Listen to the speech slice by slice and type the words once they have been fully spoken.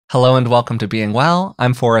Hello and welcome to Being Well.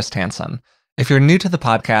 I'm Forrest, Hanson. If you're new to the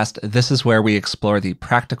podcast, this is where we explore the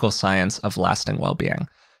practical science of lasting well-being.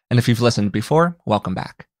 And if you've listened before, welcome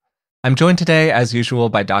back. I'm joined today, as usual,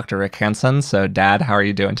 by Dr. Rick Hanson. So, Dad, how are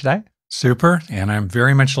you doing today? Super, and I'm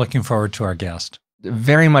very much looking forward to our guest.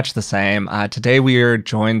 Very much the same. Today we are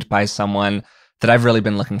joined by someone that I've really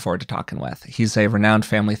been looking forward to talking with. He's a renowned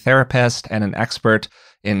family therapist and an expert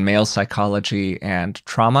in male psychology and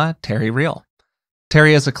trauma, Terry Real.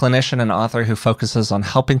 Terry is a clinician and author who focuses on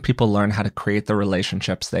helping people learn how to create the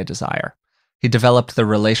relationships they desire. He developed the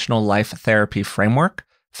Relational Life Therapy Framework,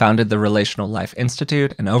 founded the Relational Life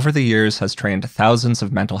Institute, and over the years has trained thousands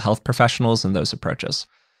of mental health professionals in those approaches.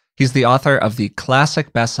 He's the author of the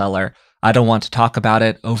classic bestseller, I Don't Want to Talk About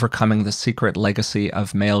It, Overcoming the Secret Legacy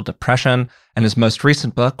of Male Depression, and his most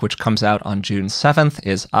recent book, which comes out on June 7th,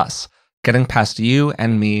 is Us, Getting Past You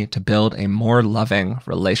and Me to Build a More Loving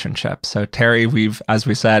Relationship. So Terry, as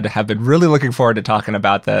we said, have been really looking forward to talking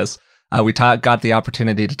about this. We got the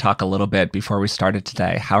opportunity to talk a little bit before we started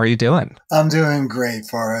today. How are you doing? I'm doing great,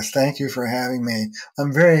 Forrest. Thank you for having me.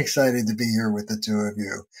 I'm very excited to be here with the two of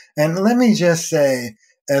you. And let me just say,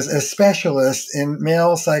 as a specialist in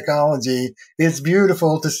male psychology, it's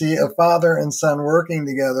beautiful to see a father and son working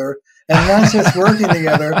together, and not just working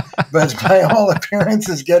together, but by all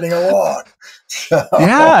appearances getting along. So.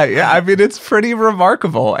 Yeah. I mean, it's pretty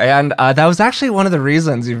remarkable. And that was actually one of the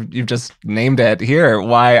reasons you've just named it here,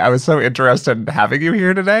 why I was so interested in having you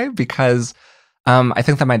here today, because I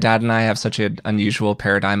think that my dad and I have such an unusual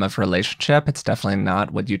paradigm of relationship. It's definitely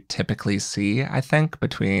not what you typically see, I think,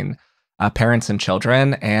 between parents and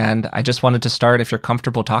children. And I just wanted to start, if you're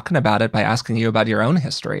comfortable talking about it, by asking you about your own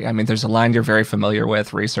history. I mean, there's a line you're very familiar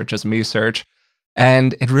with, research is me search.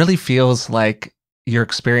 And it really feels like your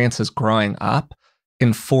experiences growing up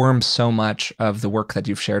inform so much of the work that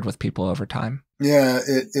you've shared with people over time. Yeah,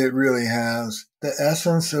 it really has. The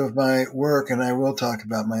essence of my work, and I will talk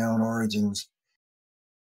about my own origins,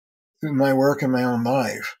 my work in my own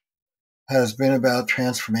life has been about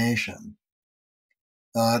transformation.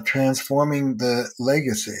 Transforming the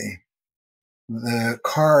legacy, the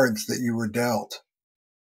cards that you were dealt,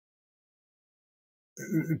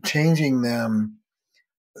 changing them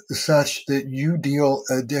such that you deal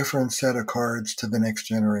a different set of cards to the next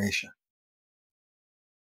generation.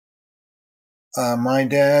 My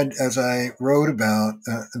dad, as I wrote about,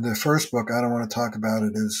 the first book, I Don't Want to Talk About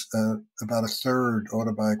It, is about a third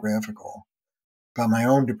autobiographical, about my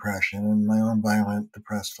own depression and my own violent,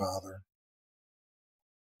 depressed father.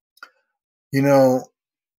 You know,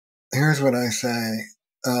 here's what I say.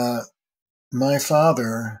 My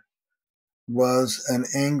father was an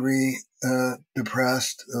angry,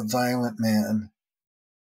 depressed, violent man.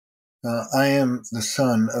 I am the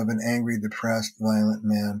son of an angry, depressed, violent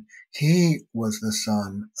man. He was the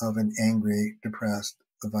son of an angry, depressed,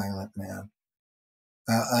 violent man.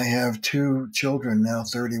 I have two children now,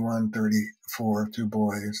 31, 34, two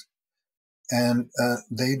boys, and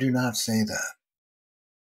they do not say that.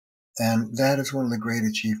 And that is one of the great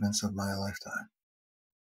achievements of my lifetime.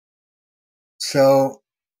 So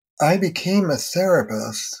I became a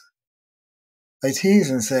therapist. I tease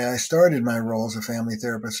and say I started my role as a family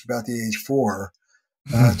therapist about the age 4,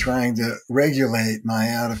 trying to regulate my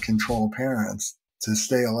out-of-control parents to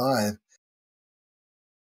stay alive.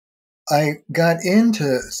 I got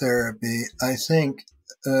into therapy, I think,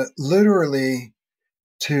 literally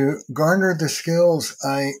to garner the skills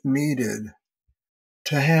I needed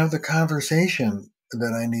to have the conversation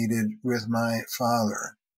that I needed with my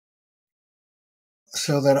father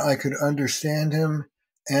so that I could understand him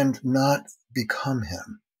and not become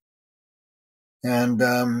him. And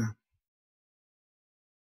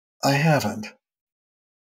I haven't.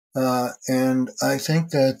 And I think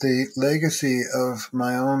that the legacy of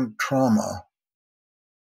my own trauma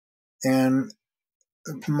and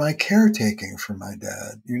my caretaking for my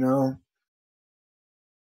dad,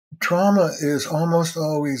 trauma is almost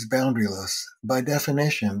always boundaryless. By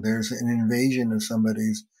definition, there's an invasion of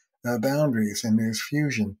somebody's boundaries and there's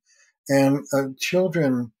fusion. And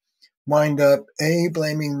children wind up, A,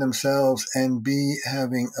 blaming themselves, and B,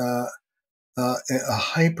 having a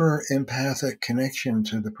hyper-empathic connection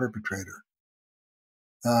to the perpetrator.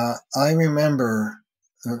 I remember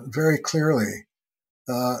very clearly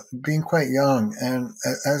being quite young, and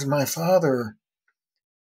as my father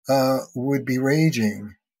would be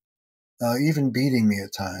raging, even beating me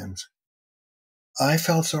at times, I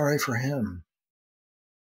felt sorry for him.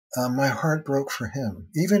 My heart broke for him,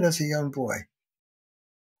 even as a young boy.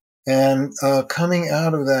 And coming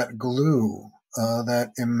out of that glue,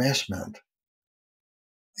 that enmeshment,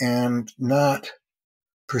 and not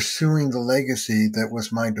pursuing the legacy that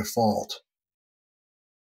was my default.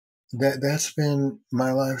 That's been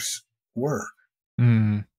my life's work.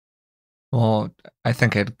 Mm. Well, I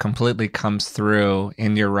think it completely comes through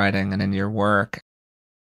in your writing and in your work.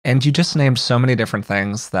 And you just named so many different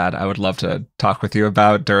things that I would love to talk with you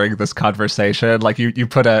about during this conversation. Like you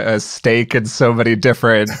put a stake in so many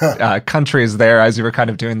different countries there as you were kind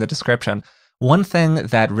of doing the description. One thing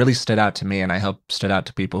that really stood out to me, and I hope stood out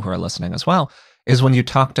to people who are listening as well, is when you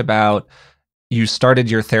talked about you started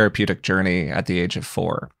your therapeutic journey at the age of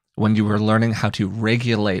 4, when you were learning how to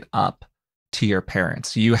regulate up to your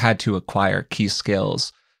parents. You had to acquire key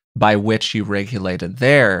skills by which you regulated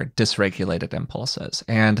their dysregulated impulses.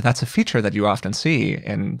 And that's a feature that you often see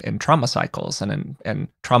in trauma cycles and in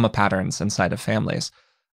trauma patterns inside of families.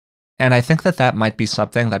 And I think that that might be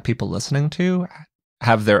something that people listening to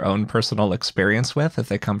have their own personal experience with if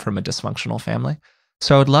they come from a dysfunctional family.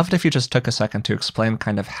 So I'd love it if you just took a second to explain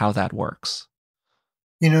kind of how that works.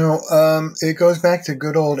 It goes back to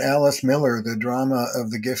good old Alice Miller, the drama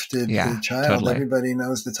of the gifted Yeah, child. totally. Everybody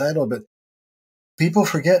knows the title, but people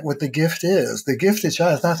forget what the gift is. The gifted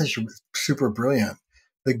child is not that you're super brilliant.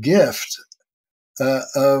 The gift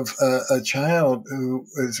of a child who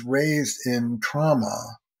is raised in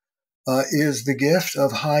trauma is the gift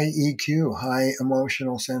of high EQ, high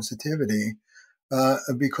emotional sensitivity,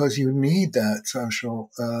 because you need that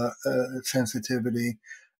social sensitivity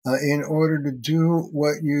in order to do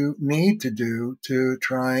what you need to do to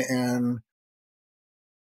try and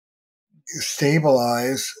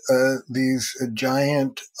stabilize these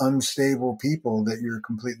giant, unstable people that you're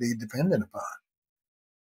completely dependent upon.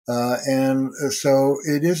 And so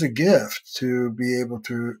it is a gift to be able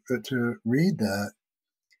to read that.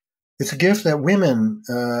 It's a gift that women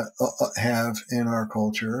have in our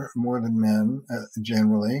culture more than men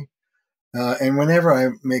generally. And whenever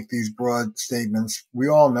I make these broad statements, we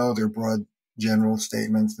all know they're broad general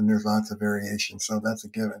statements, and there's lots of variation, so that's a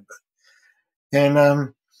given.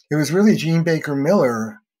 And it was really Jean Baker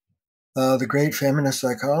Miller, the great feminist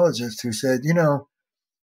psychologist, who said,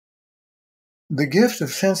 the gift of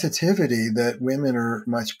sensitivity that women are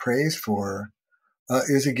much praised for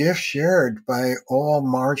is a gift shared by all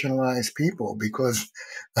marginalized people, because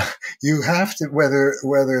you have to, whether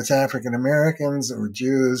it's African Americans or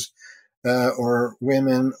Jews or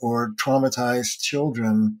women or traumatized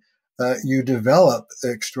children, you develop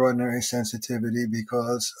extraordinary sensitivity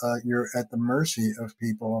because you're at the mercy of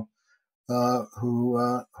people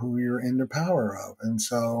who you're in the power of, and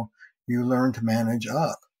so you learn to manage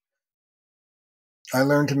up. I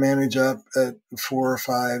learned to manage up at 4 or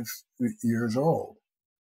 5 years old.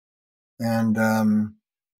 And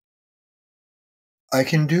I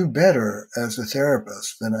can do better as a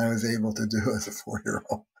therapist than I was able to do as a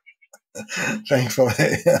 4-year-old. Thankfully.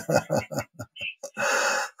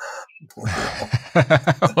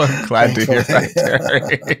 Well, I'm glad to hear that,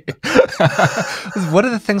 Terry. One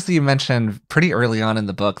of the things that you mentioned pretty early on in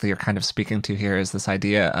the book that you're kind of speaking to here is this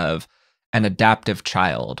idea of an adaptive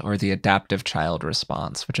child, or the adaptive child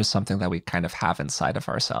response, which is something that we kind of have inside of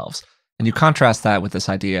ourselves. And you contrast that with this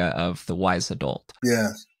idea of the wise adult.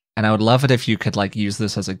 Yes. And I would love it if you could use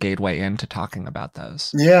this as a gateway into talking about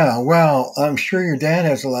those. Yeah, well, I'm sure your dad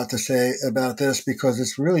has a lot to say about this because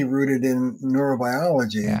it's really rooted in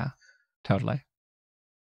neurobiology. Yeah, totally.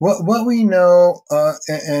 What we know,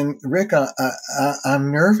 and Rick,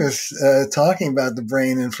 I'm nervous talking about the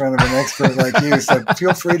brain in front of an expert like you, so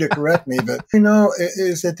feel free to correct me. But we know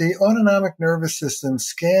is that the autonomic nervous system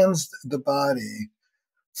scans the body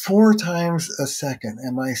 4 times a second.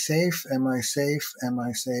 Am I safe? Am I safe? Am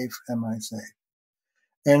I safe? Am I safe?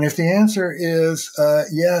 And if the answer is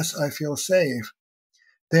yes, I feel safe,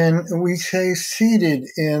 then we say seated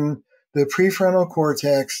in the prefrontal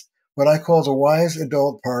cortex, what I call the wise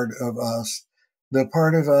adult part of us, the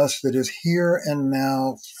part of us that is here and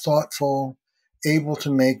now, thoughtful, able to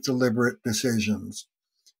make deliberate decisions,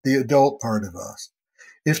 the adult part of us.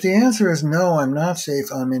 If the answer is no, I'm not safe,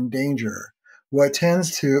 I'm in danger, what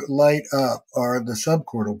tends to light up are the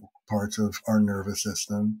subcortical parts of our nervous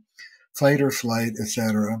system, fight or flight,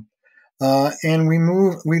 etc. And we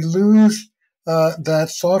lose that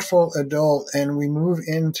thoughtful adult, and we move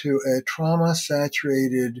into a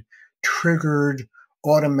trauma-saturated, triggered,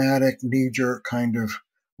 automatic, knee-jerk kind of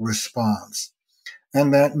response.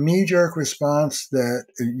 And that knee-jerk response that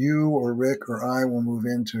you or Rick or I will move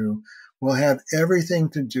into will have everything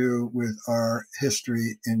to do with our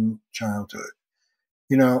history in childhood.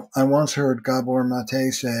 I once heard Gabor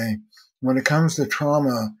Mate say, when it comes to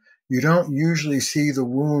trauma, you don't usually see the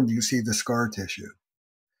wound, you see the scar tissue.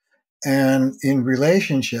 And in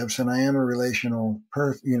relationships, and I am a relational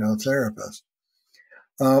therapist,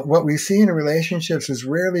 what we see in relationships is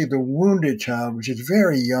rarely the wounded child, which is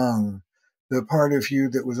very young, the part of you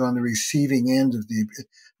that was on the receiving end of the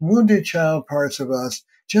wounded child parts of us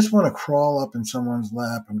just want to crawl up in someone's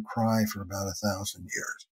lap and cry for about 1,000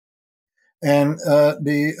 years. And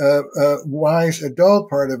the wise adult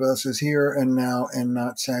part of us is here and now and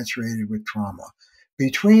not saturated with trauma.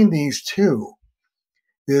 Between these two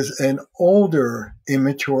is an older,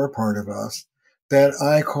 immature part of us that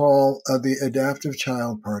I call the adaptive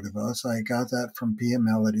child part of us. I got that from Pia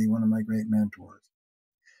Mellody, one of my great mentors.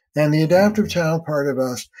 And the adaptive child part of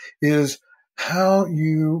us is how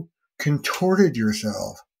you contorted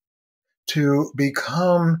yourself to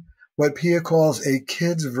become what Pia calls a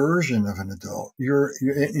kid's version of an adult. You're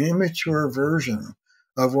an immature version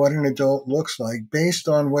of what an adult looks like based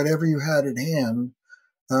on whatever you had at hand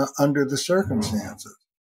under the circumstances.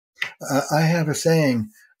 I have a saying,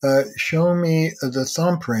 show me the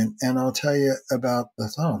thumbprint and I'll tell you about the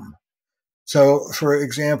thumb. So, for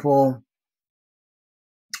example,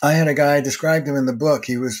 I had a guy, I described him in the book.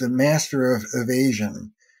 He was the master of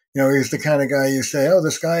evasion. You know, he's the kind of guy you say, oh,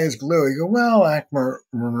 the sky is blue. You go, well,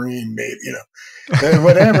 aquamarine, maybe, you know,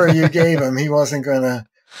 whatever you gave him, he wasn't gonna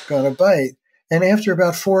bite. And after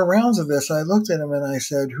about 4 rounds of this, I looked at him and I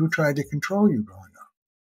said, who tried to control you growing up?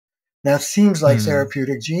 Now, it seems like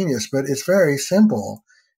therapeutic genius, but it's very simple.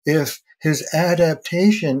 If his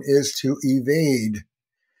adaptation is to evade,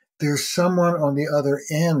 there's someone on the other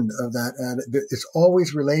end of that. It's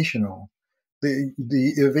always relational. The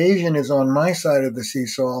evasion is on my side of the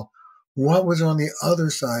seesaw. What was on the other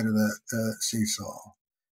side of that seesaw?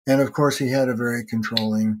 And of course, he had a very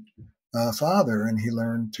controlling father, and he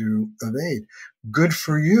learned to evade. Good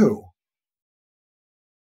for you.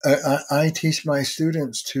 I teach my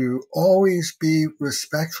students to always be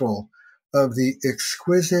respectful of the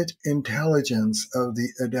exquisite intelligence of the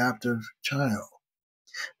adaptive child.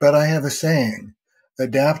 But I have a saying,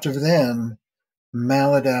 adaptive then,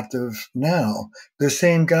 maladaptive now. The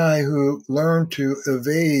same guy who learned to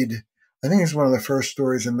evade, I think it's one of the first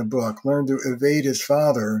stories in the book, learned to evade his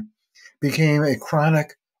father, became a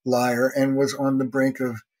chronic liar and was on the brink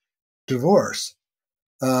of divorce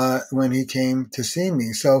when he came to see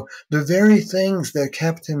me. So the very things that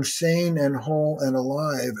kept him sane and whole and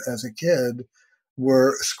alive as a kid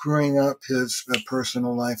were screwing up his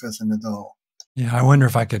personal life as an adult. Yeah, I wonder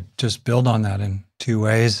if I could just build on that in 2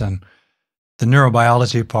 ways. And the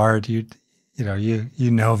neurobiology part, you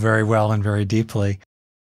know very well and very deeply.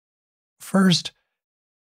 First,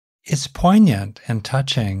 it's poignant and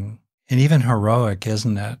touching and even heroic,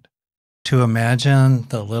 isn't it? To imagine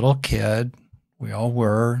the little kid, we all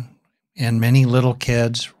were, and many little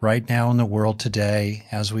kids right now in the world today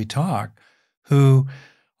as we talk, who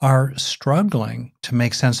are struggling to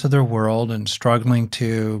make sense of their world and struggling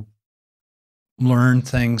to learn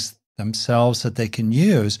things themselves that they can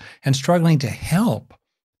use, and struggling to help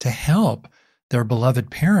their beloved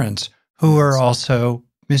parents who are also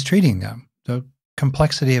mistreating them. The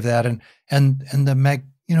complexity of that and the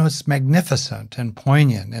it's magnificent and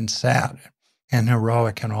poignant and sad and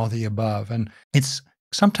heroic and all the above. And it's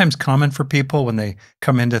sometimes common for people when they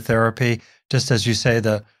come into therapy, just as you say,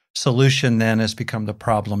 the solution then has become the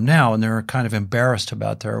problem now, and they're kind of embarrassed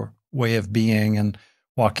about their way of being and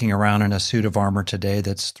walking around in a suit of armor today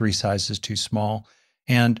that's 3 sizes too small.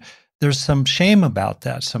 And there's some shame about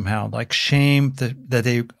that somehow, like shame that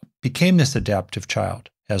they became this adaptive child,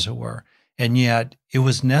 as it were. And yet it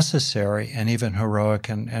was necessary and even heroic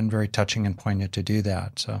and very touching and poignant to do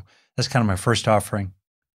that. So that's kind of my first offering.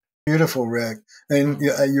 Beautiful, Rick. And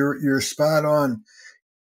you're spot on.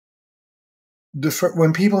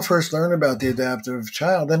 When people first learn about the adaptive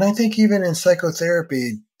child, and I think even in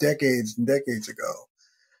psychotherapy decades and decades ago,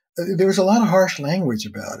 there was a lot of harsh language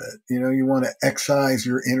about it. You know, you want to excise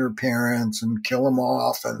your inner parents and kill them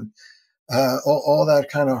off and all that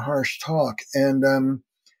kind of harsh talk. And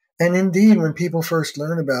indeed, when people first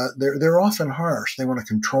learn about it, they're often harsh. They want to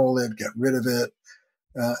control it, get rid of it.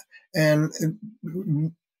 And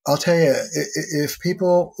I'll tell you, if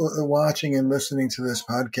people watching and listening to this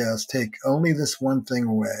podcast take only this one thing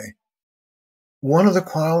away, one of the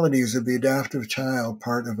qualities of the adaptive child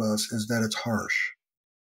part of us is that it's harsh.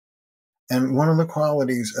 And one of the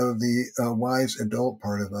qualities of the wise adult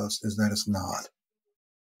part of us is that it's not.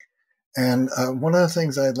 And one of the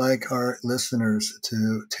things I'd like our listeners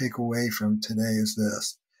to take away from today is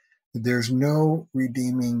this. There's no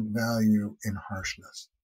redeeming value in harshness.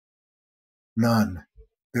 None.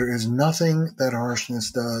 There is nothing that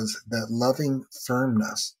harshness does that loving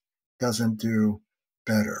firmness doesn't do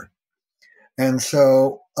better. And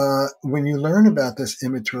so when you learn about this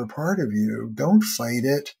immature part of you, don't fight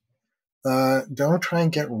it. Don't try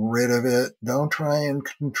and get rid of it. Don't try and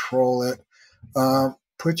control it. One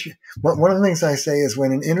of the things I say is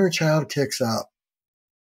when an inner child kicks up,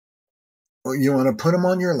 you want to put them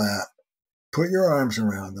on your lap, put your arms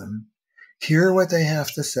around them, hear what they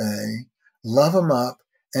have to say, love them up,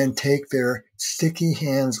 and take their sticky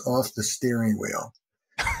hands off the steering wheel.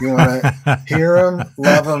 You want to hear them,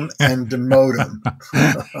 love them, and demote them.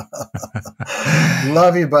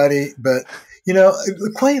 Love you, buddy. But,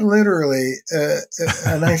 quite literally,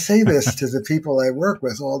 and I say this to the people I work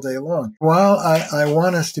with all day long, while I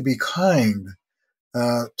want us to be kind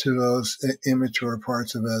to those immature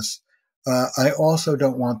parts of us, I also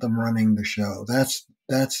don't want them running the show. That's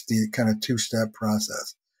the kind of two-step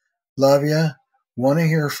process. Love you, want to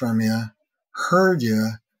hear from you, heard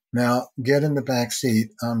you. Now get in the back seat.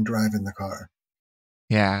 I'm driving the car.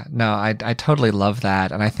 Yeah, no, I totally love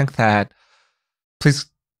that. And I think that, please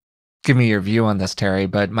give me your view on this, Terry,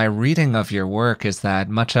 but my reading of your work is that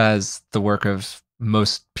much as the work of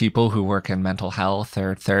most people who work in mental health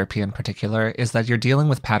or therapy in particular, is that you're dealing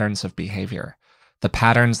with patterns of behavior. The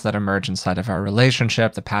patterns that emerge inside of our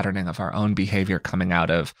relationship, the patterning of our own behavior coming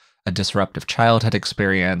out of a disruptive childhood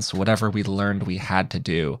experience, whatever we learned we had to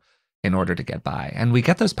do in order to get by. And we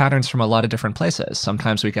get those patterns from a lot of different places.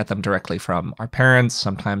 Sometimes we get them directly from our parents.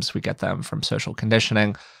 Sometimes we get them from social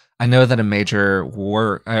conditioning. I know that a major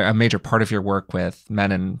part of your work with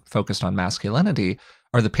men and focused on masculinity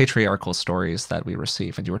are the patriarchal stories that we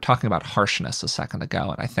receive. And you were talking about harshness a second ago,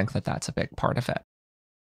 and I think that that's a big part of it.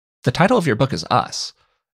 The title of your book is Us.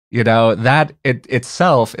 That it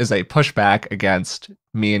itself is a pushback against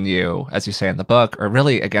me and you, as you say in the book, or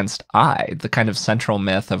really against I, the kind of central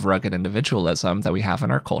myth of rugged individualism that we have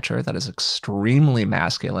in our culture that is extremely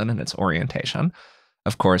masculine in its orientation.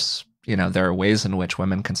 Of course, there are ways in which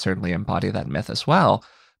women can certainly embody that myth as well,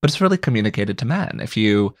 but it's really communicated to men. If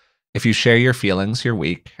you share your feelings, you're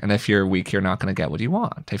weak. And if you're weak, you're not going to get what you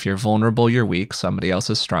want. If you're vulnerable, you're weak. Somebody else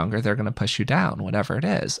is stronger. They're going to push you down, whatever it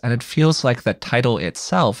is. And it feels like the title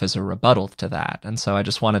itself is a rebuttal to that. And so I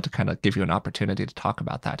just wanted to kind of give you an opportunity to talk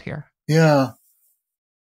about that here. Yeah.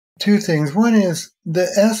 Two things. One is the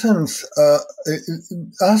essence,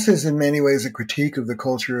 Us is in many ways a critique of the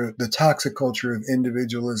culture, the toxic culture of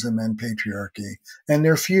individualism and patriarchy. And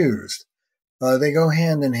they're fused. They go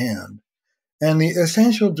hand in hand. And the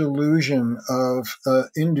essential delusion of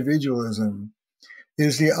individualism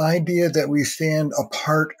is the idea that we stand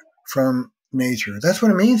apart from nature. That's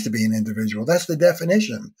what it means to be an individual. That's the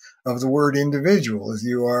definition of the word individual, is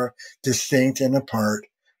you are distinct and apart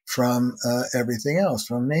from everything else,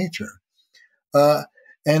 from nature.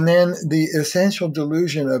 And then the essential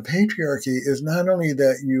delusion of patriarchy is not only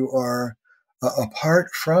that you are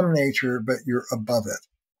apart from nature, but you're above it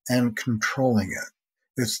and controlling it.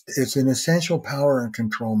 It's an essential power and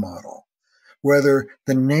control model. Whether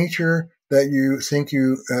the nature that you think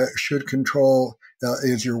you should control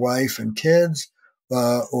is your wife and kids,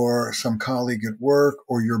 or some colleague at work,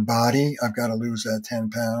 or your body, I've got to lose that 10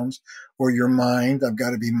 pounds, or your mind, I've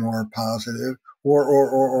got to be more positive,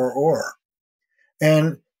 or.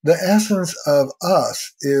 And the essence of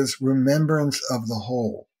Us is remembrance of the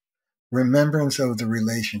whole, remembrance of the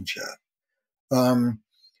relationship.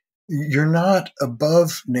 You're not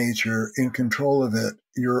above nature in control of it.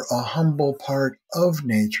 You're a humble part of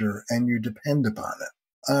nature and you depend upon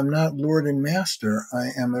it. I'm not Lord and Master.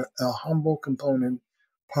 I am a humble component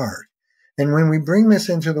part. And when we bring this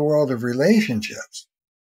into the world of relationships,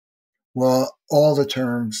 well, all the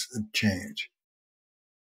terms change.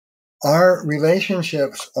 Our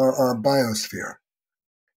relationships are our biosphere.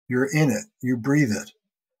 You're in it. You breathe it.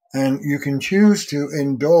 And you can choose to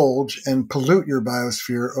indulge and pollute your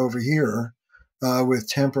biosphere over here with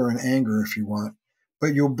temper and anger if you want.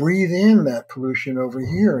 But you'll breathe in that pollution over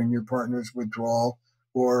here in your partner's withdrawal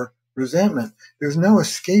or resentment. There's no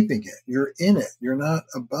escaping it. You're in it. You're not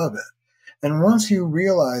above it. And once you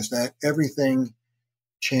realize that, everything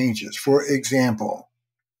changes. For example,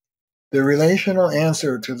 the relational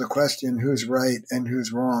answer to the question who's right and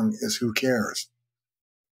who's wrong is who cares.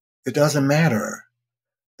 It doesn't matter.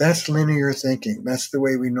 That's linear thinking. That's the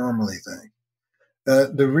way we normally think.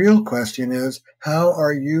 The real question is, how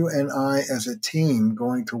are you and I as a team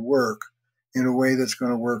going to work in a way that's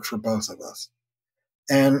going to work for both of us?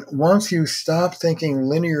 And once you stop thinking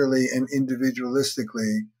linearly and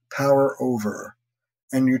individualistically, power over,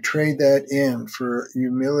 and you trade that in for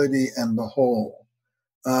humility and the whole,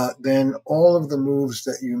 then all of the moves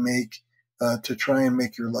that you make to try and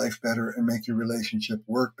make your life better and make your relationship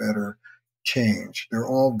work better change. They're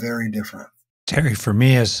all very different. Terry, for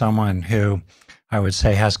me, as someone who I would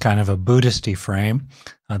say, has kind of a Buddhist-y frame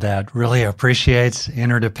that really appreciates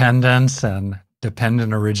interdependence and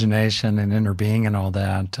dependent origination and inner being and all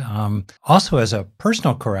that. Also, as a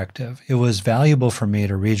personal corrective, it was valuable for me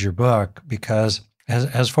to read your book because,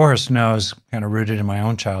 as Forrest knows, kind of rooted in my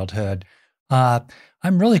own childhood, I'm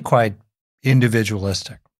really quite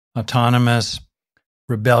individualistic, autonomous,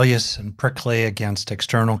 rebellious, and prickly against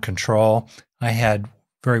external control. I had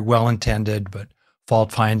very well-intended but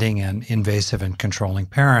fault-finding and invasive and controlling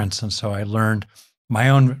parents, and so I learned my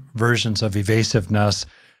own versions of evasiveness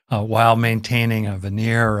while maintaining a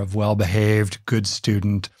veneer of well-behaved, good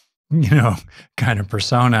student, kind of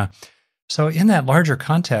persona. So in that larger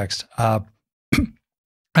context, I've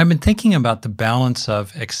been thinking about the balance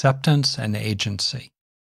of acceptance and agency.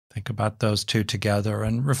 Think about those two together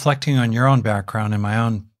and reflecting on your own background and my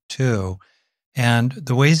own too, and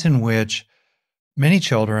the ways in which many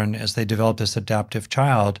children, as they develop this adaptive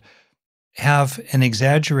child, have an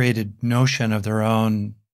exaggerated notion of their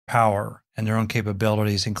own power and their own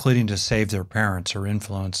capabilities, including to save their parents or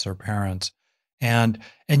influence their parents. And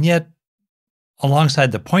yet,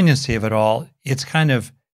 alongside the poignancy of it all, it's kind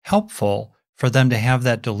of helpful for them to have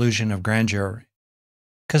that delusion of grandeur,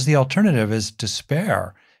 because the alternative is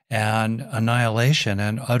despair and annihilation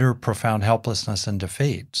and utter profound helplessness and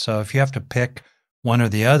defeat. So if you have to pick one or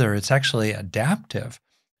the other, it's actually adaptive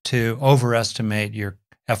to overestimate your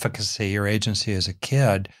efficacy, your agency as a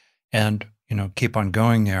kid, and keep on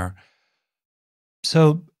going there.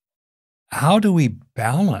 So how do we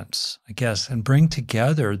balance, I guess, and bring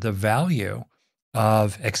together the value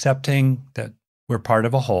of accepting that we're part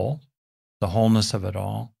of a whole, the wholeness of it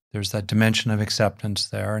all? There's that dimension of acceptance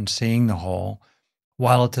there and seeing the whole,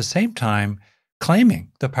 while at the same time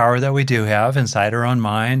claiming the power that we do have inside our own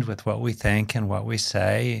mind with what we think and what we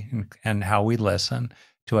say and how we listen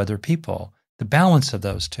to other people. The balance of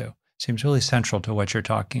those two seems really central to what you're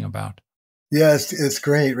talking about. Yes, it's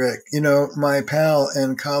great, Rick. My pal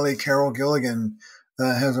and colleague Carol Gilligan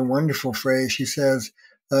has a wonderful phrase. She says,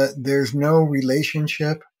 there's no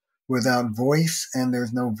relationship without voice, and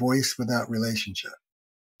there's no voice without relationship.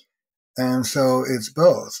 And so it's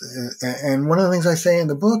both. And one of the things I say in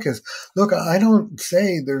the book is, look, I don't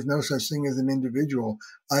say there's no such thing as an individual.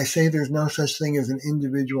 I say there's no such thing as an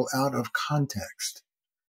individual out of context,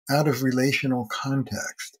 out of relational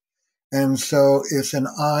context. And so it's an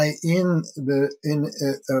I in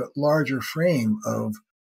a larger frame of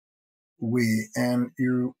we, and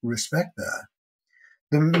you respect that.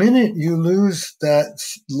 The minute you lose that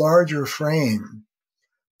larger frame,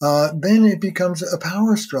 then it becomes a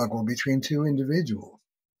power struggle between two individuals.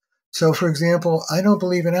 So, for example, I don't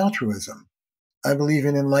believe in altruism. I believe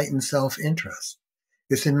in enlightened self-interest.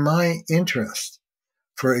 It's in my interest,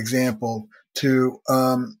 for example, to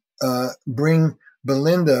bring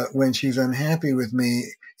Belinda, when she's unhappy with me,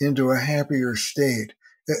 into a happier state.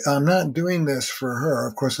 I'm not doing this for her.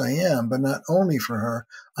 Of course I am, but not only for her.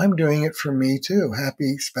 I'm doing it for me too.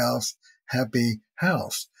 Happy spouse, happy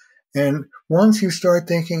house. And once you start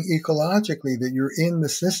thinking ecologically that you're in the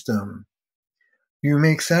system, you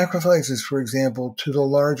make sacrifices, for example, to the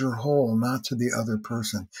larger whole, not to the other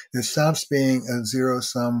person. It stops being a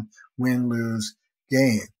zero-sum win-lose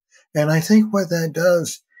game. And I think what that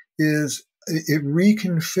does is it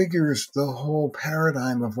reconfigures the whole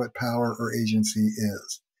paradigm of what power or agency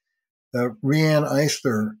is. Riane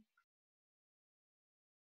Eisler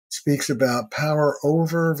speaks about power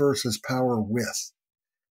over versus power with.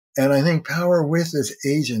 And I think power with is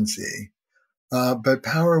agency, but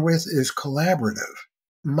power with is collaborative.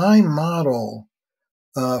 My model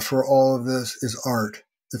for all of this is art.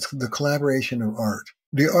 It's the collaboration of art.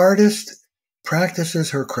 The artist practices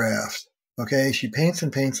her craft. Okay, she paints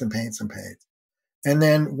and paints and paints and paints. And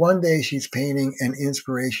then one day she's painting and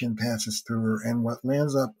inspiration passes through her, and what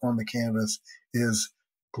lands up on the canvas is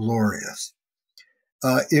glorious.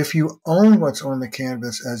 If you own what's on the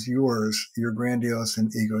canvas as yours, you're grandiose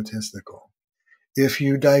and egotistical. If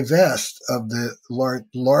you divest of the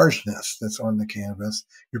largeness that's on the canvas,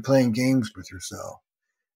 you're playing games with yourself.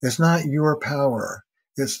 It's not your power.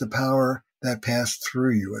 It's the power that passed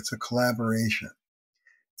through you. It's a collaboration.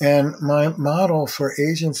 And my model for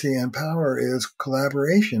agency and power is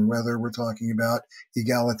collaboration, whether we're talking about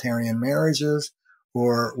egalitarian marriages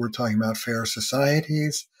or we're talking about fair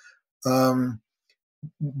societies.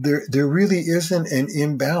 There really isn't an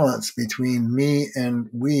imbalance between me and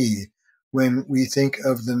we when we think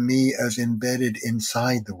of the me as embedded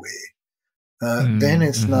inside the we. Then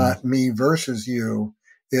it's not me versus you.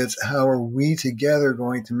 It's how are we together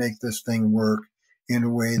going to make this thing work in a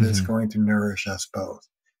way that's going to nourish us both.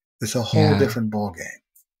 It's a whole different ballgame.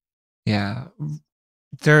 Yeah.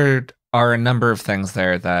 There are a number of things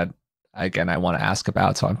there that, again, I want to ask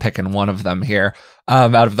about. So I'm picking one of them here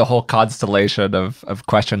out of the whole constellation of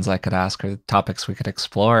questions I could ask or topics we could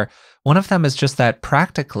explore. One of them is just that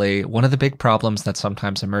practically, one of the big problems that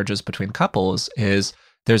sometimes emerges between couples is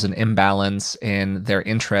there's an imbalance in their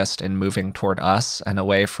interest in moving toward us and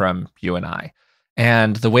away from you and I.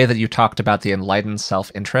 And the way that you talked about the enlightened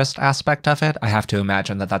self-interest aspect of it, I have to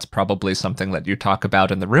imagine that that's probably something that you talk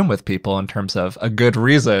about in the room with people in terms of a good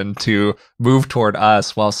reason to move toward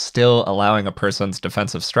us while still allowing a person's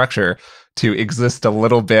defensive structure to exist a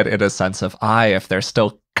little bit in a sense of I, if they're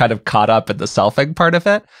still kind of caught up in the selfing part of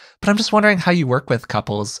it. But I'm just wondering how you work with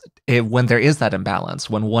couples when there is that imbalance,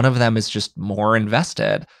 when one of them is just more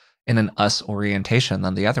invested in an us orientation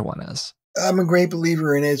than the other one is. I'm a great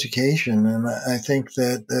believer in education, and I think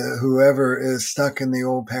that whoever is stuck in the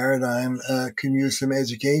old paradigm can use some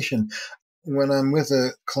education. When I'm with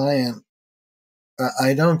a client,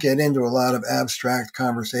 I don't get into a lot of abstract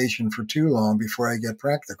conversation for too long before I get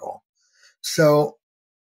practical. So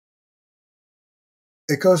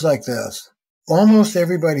it goes like this. Almost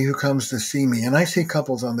everybody who comes to see me, and I see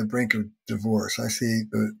couples on the brink of divorce. I see,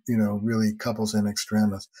 really couples in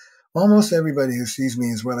extremis. Almost everybody who sees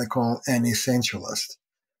me is what I call an essentialist.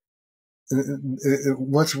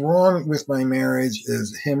 What's wrong with my marriage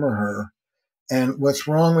is him or her. And what's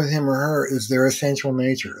wrong with him or her is their essential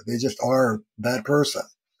nature. They just are that person.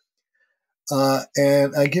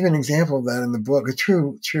 And I give an example of that in the book, a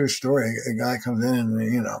true story. A guy comes in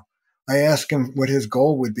and, I ask him what his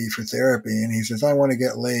goal would be for therapy. And he says, I want to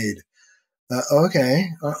get laid. Okay.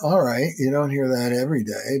 All right. You don't hear that every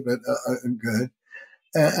day, but good.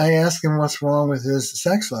 I asked him what's wrong with his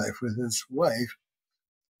sex life with his wife.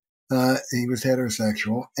 He was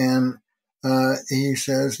heterosexual, and he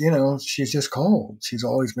says, she's just cold. She's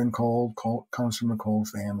always been cold, comes from a cold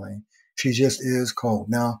family. She just is cold.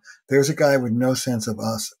 Now, there's a guy with no sense of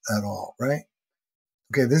us at all, right?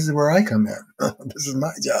 Okay, this is where I come in. This is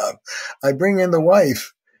my job. I bring in the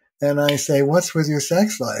wife, and I say, what's with your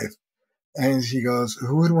sex life? And she goes,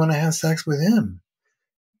 who would want to have sex with him?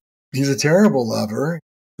 He's a terrible lover,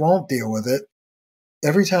 won't deal with it.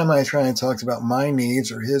 Every time I try and talk about my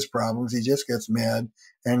needs or his problems, he just gets mad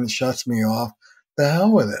and shuts me off. The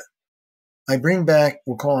hell with it. I bring back,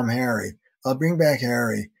 we'll call him Harry. I'll bring back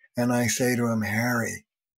Harry, and I say to him, Harry,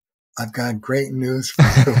 I've got great news for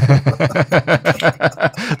you.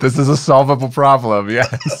 This is a solvable problem,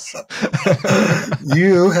 yes.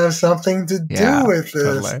 You have something to do with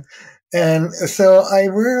this. Totally. And so I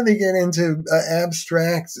rarely get into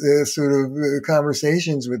abstract sort of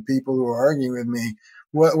conversations with people who are arguing with me.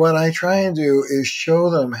 What I try and do is show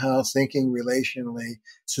them how thinking relationally,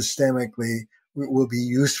 systemically will be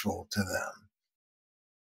useful to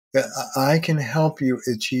them. I can help you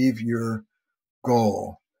achieve your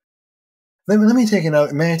goal. Let me take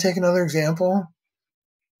another. May I take another example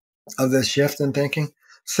of this shift in thinking?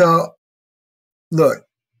 So, look.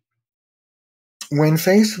 When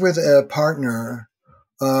faced with a partner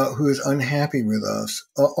who is unhappy with us,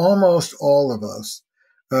 almost all of us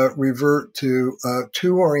revert to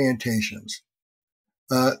two orientations.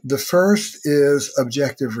 The first is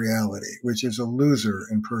objective reality, which is a loser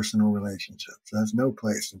in personal relationships. That's no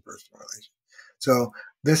place in personal relationships. So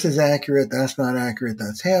this is accurate, that's not accurate,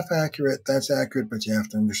 that's half accurate, that's accurate, but you have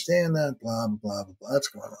to understand that, blah, blah, blah, blah, blah. That's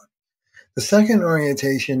going on. The second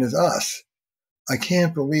orientation is us. I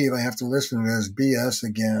can't believe I have to listen to this BS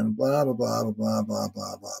again, blah, blah, blah, blah, blah, blah,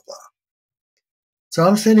 blah, blah, blah. So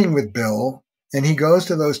I'm sitting with Bill, and he goes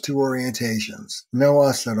to those two orientations, no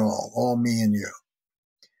us at all me and you.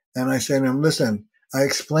 And I say to him, listen, I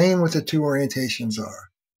explain what the two orientations are.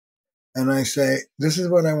 And I say, this is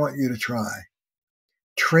what I want you to try.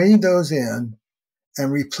 Trade those in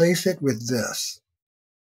and replace it with this.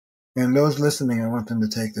 And those listening, I want them to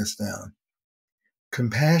take this down.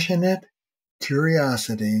 Compassionate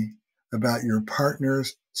curiosity about your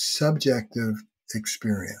partner's subjective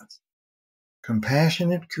experience.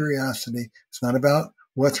 Compassionate curiosity. It's not about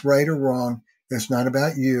what's right or wrong. It's not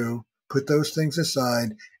about you. Put those things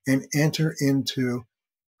aside and enter into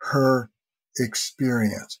her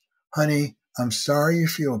experience. Honey, I'm sorry you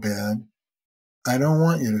feel bad. I don't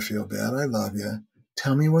want you to feel bad. I love you.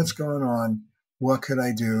 Tell me what's going on. What could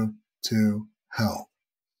I do to help?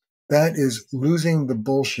 That is losing the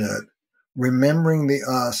bullshit, remembering the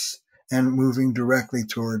us, and moving directly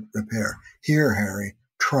toward repair. Here, Harry,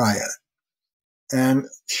 try it. And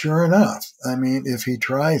sure enough, I mean, if he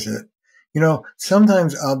tries it,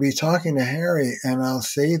 sometimes I'll be talking to Harry and I'll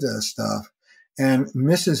say this stuff, and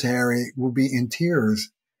Mrs. Harry will be in tears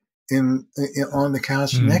on the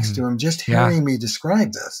couch next to him, just hearing me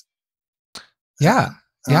describe this. Yeah.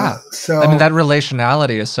 Yeah. I mean, So that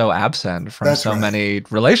relationality is so absent from that's so right. many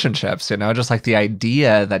relationships, just like the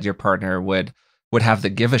idea that your partner would have the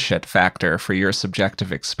give a shit factor for your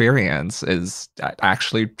subjective experience is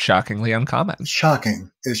actually shockingly uncommon.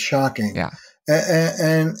 Shocking. It's shocking. Yeah. I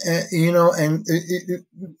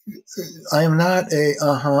am not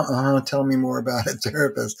a tell me more about it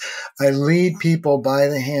therapist. I lead people by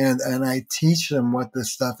the hand and I teach them what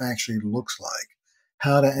this stuff actually looks like,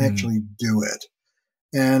 how to Mm. actually do it.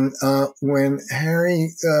 And when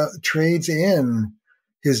Harry trades in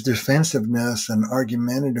his defensiveness and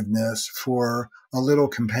argumentativeness for a little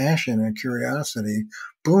compassion and curiosity,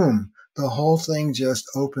 boom, the whole thing just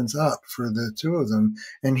opens up for the two of them.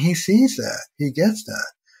 And he sees that. He gets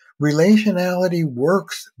that. Relationality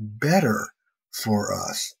works better for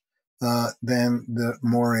us than the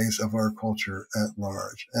mores of our culture at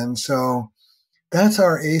large. And so that's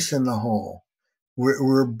our ace in the hole.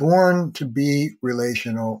 We're born to be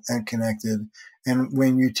relational and connected. And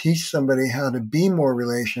when you teach somebody how to be more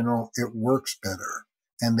relational, it works better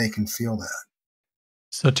and they can feel that.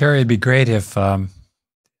 So, Terry, it'd be great if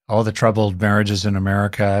all the troubled marriages in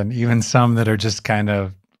America, and even some that are just kind of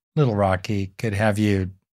a little rocky, could have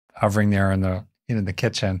you hovering there in the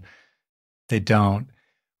kitchen. They don't.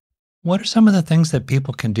 What are some of the things that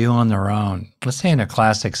people can do on their own? Let's say in a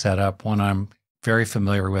classic setup, one I'm very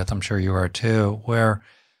familiar with, I'm sure you are too, where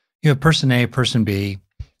you have person A, person B,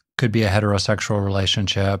 could be a heterosexual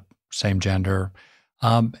relationship, same gender.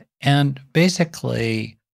 And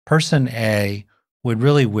basically, person A would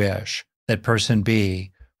really wish that person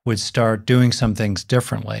B would start doing some things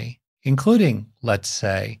differently, including, let's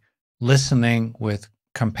say, listening with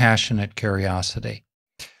compassionate curiosity.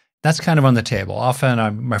 That's kind of on the table.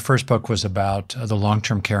 Often, my first book was about the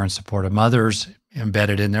long-term care and support of mothers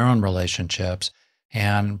embedded in their own relationships,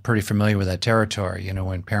 and pretty familiar with that territory.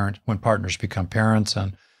 When partners become parents,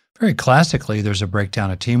 and very classically, there's a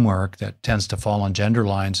breakdown of teamwork that tends to fall on gender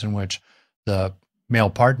lines in which the male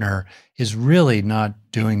partner is really not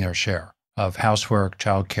doing their share of housework,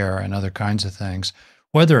 childcare, and other kinds of things,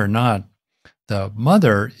 whether or not the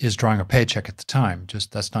mother is drawing a paycheck at the time.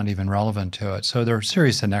 Just that's not even relevant to it. So there are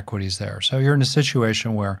serious inequities there. So you're in a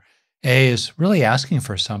situation where A is really asking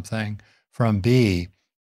for something from B.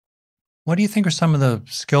 What do you think are some of the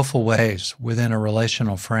skillful ways within a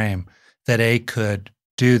relational frame that A could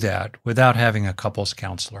do that without having a couples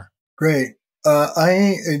counselor? Great.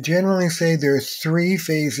 I generally say there are three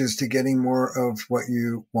phases to getting more of what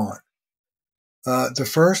you want. The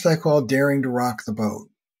first I call daring to rock the boat.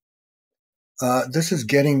 This is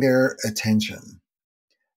getting their attention.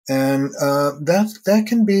 And that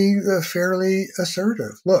can be fairly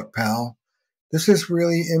assertive. Look, pal, this is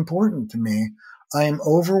really important to me. I am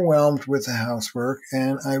overwhelmed with the housework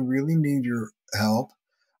and I really need your help.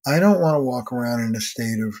 I don't want to walk around in a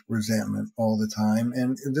state of resentment all the time.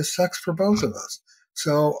 And this sucks for both of us.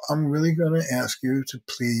 So I'm really going to ask you to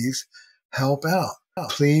please help out.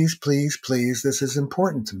 Please, please, please. This is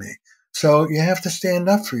important to me. So you have to stand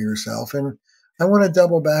up for yourself. And I want to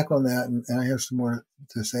double back on that. And I have some more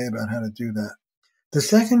to say about how to do that. The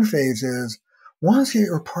second phase is once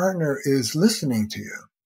your partner is listening to you,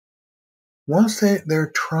 once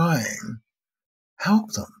they're trying,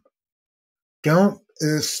 help them. Don't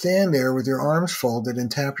stand there with your arms folded and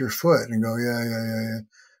tap your foot and go, yeah.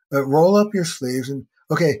 Roll up your sleeves and,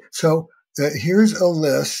 okay, so here's a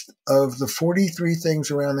list of the 43 things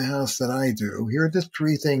around the house that I do. Here are the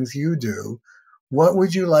 3 things you do. What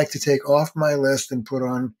would you like to take off my list and put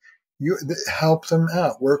on you? Help them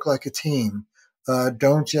out. Work like a team.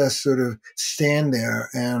 Don't just sort of stand there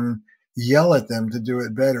and yell at them to do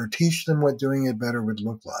it better. Teach them what doing it better would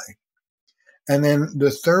look like. And then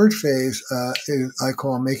the third phase is I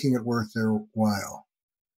call making it worth their while,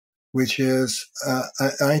 which is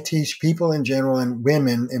I teach people in general and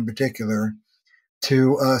women in particular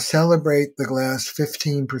to celebrate the glass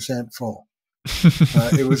 15% full.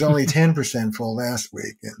 It was only 10% full last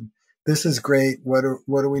week. And this is great. What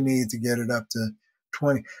do we need to get it up to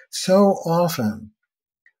 20? So often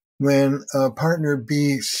when partner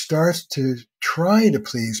B starts to try to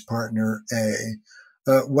please partner A,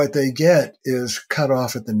 what they get is cut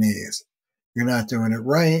off at the knees. You're not doing it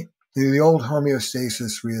right. The old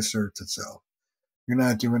homeostasis reasserts itself. You're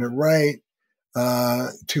not doing it right.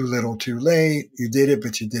 Too little, too late. You did it,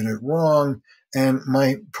 but you did it wrong. And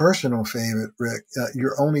my personal favorite, Rick,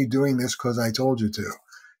 you're only doing this because I told you to.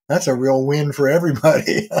 That's a real win for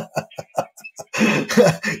everybody.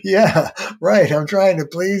 Yeah, right. I'm trying to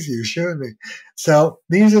please you. Shoot me. So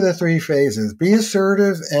these are the 3 phases. Be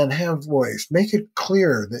assertive and have voice. Make it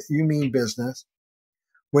clear that you mean business.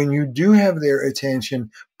 when you do have their attention,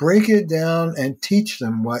 break it down and teach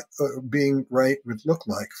them what being right would look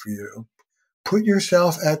like for you. Put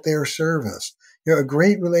yourself at their service. A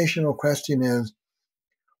great relational question is,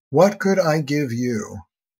 what could I give you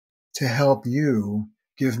to help you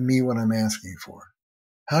give me what I'm asking for?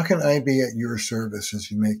 How can I be at your service as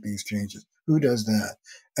you make these changes? Who does that?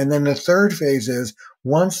 And then the third phase is,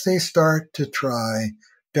 once they start to try,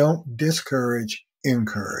 don't discourage,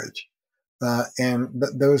 encourage.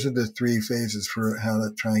 Those are the three phases for how to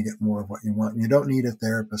try and get more of what you want. You don't need a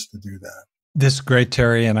therapist to do that. This is great,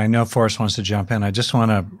 Terry, and I know Forrest wants to jump in. I just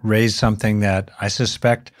want to raise something that I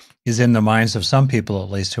suspect is in the minds of some people, at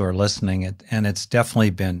least, who are listening, and it's definitely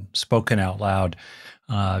been spoken out loud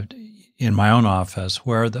in my own office,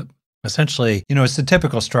 where essentially, it's the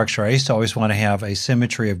typical structure. I used to always want to have a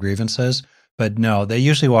symmetry of grievances, but no, they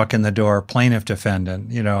usually walk in the door plaintiff,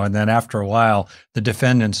 defendant, and then after a while, the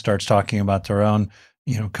defendant starts talking about their own,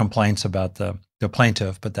 complaints about the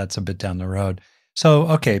plaintiff, but that's a bit down the road. So,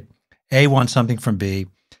 okay, A wants something from B,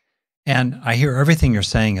 and I hear everything you're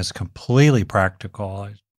saying is completely practical.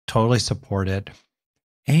 I totally support it.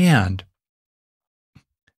 And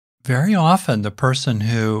very often, the person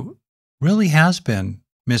who really has been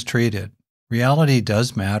mistreated, reality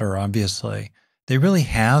does matter, obviously. They really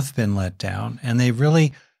have been let down, and they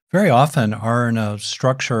really very often are in a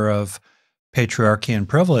structure of patriarchy and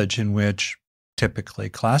privilege in which typically,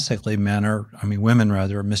 classically, women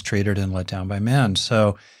rather, are mistreated and let down by men.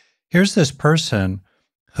 So here's this person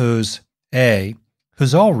who's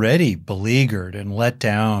already beleaguered and let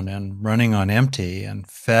down and running on empty and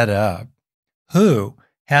fed up, who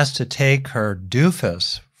has to take her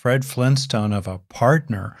doofus, Fred Flintstone of a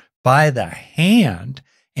partner, by the hand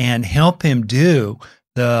and help him do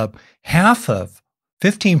the half of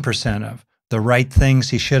 15% of the right things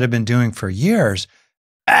he should have been doing for years.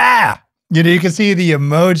 You can see the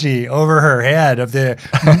emoji over her head of the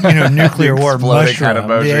nuclear war mushroom, kind of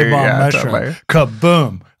emoji, the A-bomb mushroom. Totally.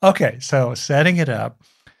 Kaboom. Okay, so setting it up,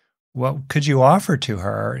 what could you offer to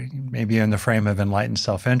her, maybe in the frame of enlightened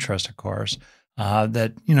self-interest, of course,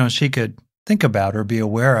 that she could think about or be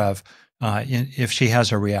aware of if she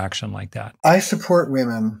has a reaction like that? I support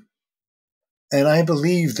women, and I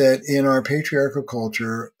believe that in our patriarchal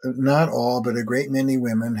culture, not all, but a great many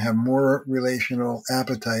women have more relational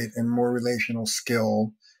appetite and more relational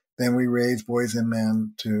skill than we raise boys and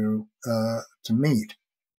men to meet.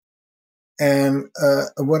 And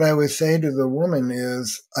what I would say to the woman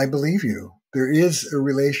is, I believe you. There is a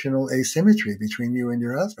relational asymmetry between you and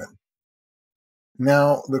your husband.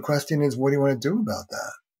 Now, the question is, what do you want to do about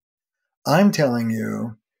that? I'm telling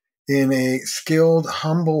you, in a skilled,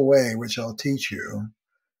 humble way, which I'll teach you,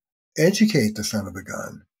 educate the son of a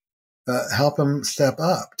gun. Help him step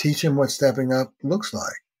up. Teach him what stepping up looks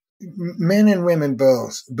like. Men and women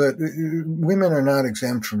both, but women are not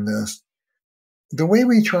exempt from this. The way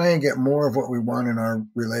we try and get more of what we want in our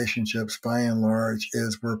relationships, by and large,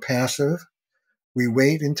 is we're passive. We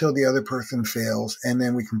wait until the other person fails, and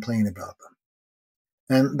then we complain about them.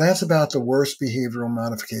 And that's about the worst behavioral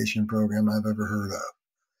modification program I've ever heard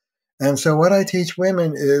of. And so what I teach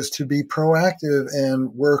women is to be proactive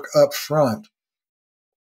and work up front,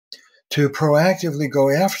 to proactively go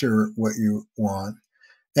after what you want.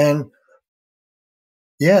 And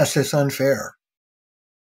yes, it's unfair.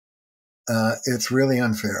 It's really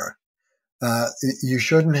unfair. You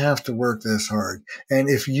shouldn't have to work this hard. And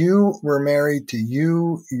if you were married to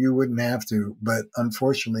you wouldn't have to, but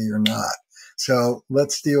unfortunately you're not. So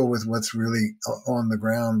let's deal with what's really on the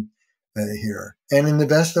ground here. And in the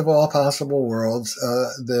best of all possible worlds,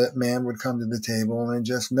 the man would come to the table and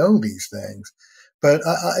just know these things. But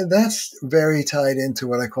that's very tied into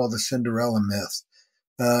what I call the Cinderella myth.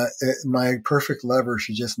 My perfect lover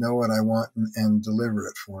should just know what I want and deliver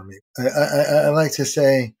it for me. I like to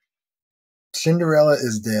say Cinderella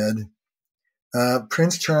is dead.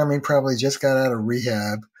 Prince Charming probably just got out of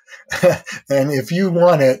rehab. And if you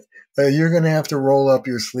want it, you're going to have to roll up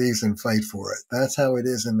your sleeves and fight for it. That's how it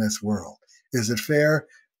is in this world. Is it fair?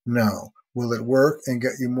 No. Will it work and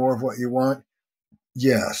get you more of what you want?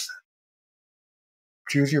 Yes.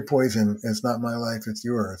 Choose your poison. It's not my life, it's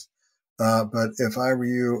yours. But if I were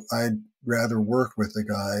you, I'd rather work with the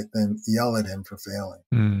guy than yell at him for failing.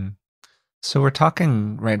 Mm. So we're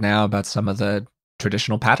talking right now about some of the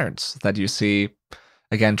traditional patterns that you see,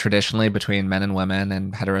 again, traditionally between men and women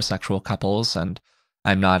and heterosexual couples. And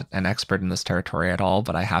I'm not an expert in this territory at all,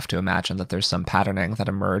 but I have to imagine that there's some patterning that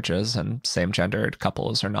emerges in same-gendered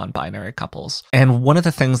couples or non-binary couples. And one of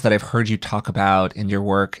the things that I've heard you talk about in your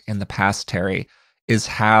work in the past, Terry, is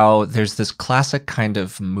how there's this classic kind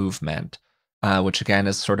of movement which again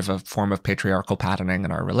is sort of a form of patriarchal patterning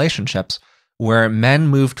in our relationships, where men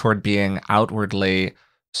move toward being outwardly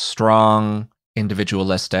strong,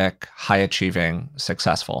 individualistic, high achieving,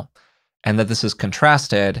 successful. And that this is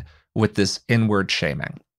contrasted with this inward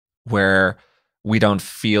shaming, where we don't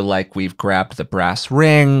feel like we've grabbed the brass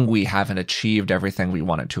ring, we haven't achieved everything we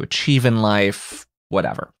wanted to achieve in life,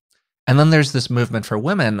 whatever. And then there's this movement for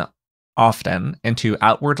women often into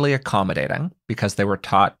outwardly accommodating because they were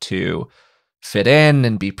taught to fit in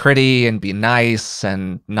and be pretty and be nice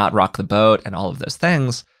and not rock the boat and all of those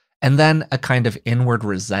things. And then a kind of inward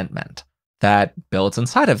resentment that builds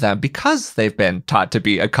inside of them because they've been taught to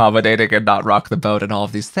be accommodating and not rock the boat and all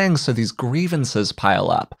of these things. So these grievances pile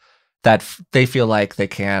up that they feel like they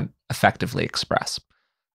can't effectively express.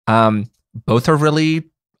 Both are really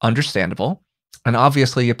understandable. And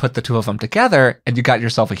obviously you put the two of them together and you got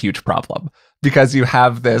yourself a huge problem because you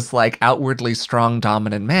have this like outwardly strong,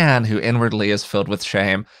 dominant man who inwardly is filled with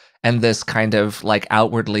shame and this kind of like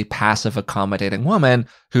outwardly passive, accommodating woman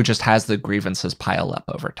who just has the grievances pile up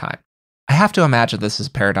over time. I have to imagine this is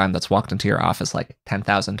a paradigm that's walked into your office like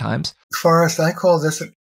 10,000 times. Forrest, I call this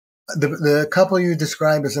the couple you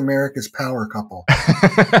describe as America's power couple.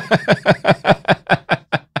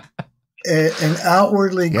 An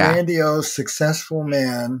outwardly grandiose, successful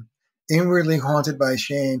man, inwardly haunted by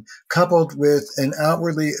shame, coupled with an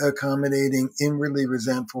outwardly accommodating, inwardly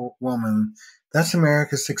resentful woman. That's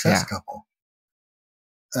America's success couple.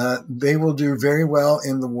 They will do very well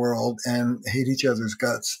in the world and hate each other's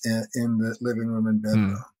guts in the living room and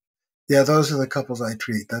bedroom. Yeah, those are the couples I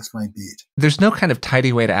treat. That's my beat. There's no kind of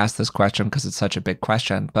tidy way to ask this question because it's such a big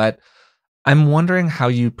question, but I'm wondering how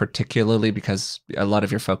you particularly, because a lot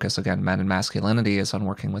of your focus, again, men and masculinity, is on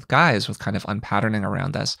working with guys with kind of unpatterning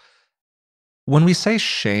around this. When we say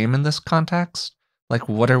shame in this context, like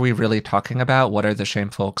what are we really talking about? What are the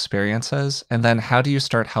shameful experiences? And then how do you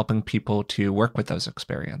start helping people to work with those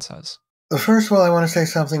experiences? First of all, I want to say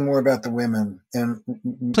something more about the women and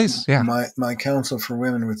please, my counsel for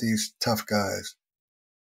women with these tough guys.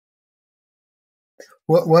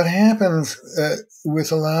 What happens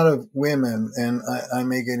with a lot of women, and I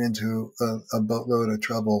may get into a boatload of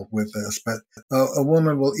trouble with this, but a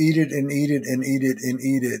woman will eat it and eat it and eat it and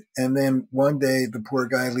eat it. And then one day the poor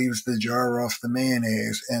guy leaves the jar off the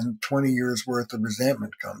mayonnaise and 20 years worth of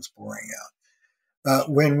resentment comes pouring out.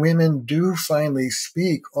 When women do finally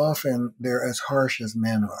speak, often they're as harsh as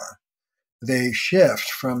men are. They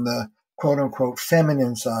shift from the quote unquote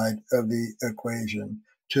feminine side of the equation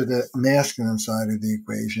to the masculine side of the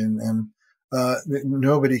equation. And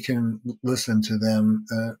nobody can listen to them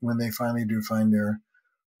when they finally do find their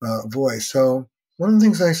voice. So one of the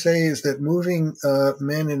things I say is that moving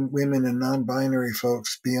men and women and non-binary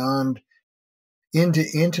folks beyond into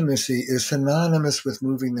intimacy is synonymous with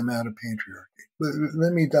moving them out of patriarchy.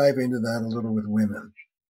 Let me dive into that a little with women.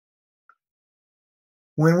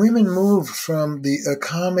 When women move from the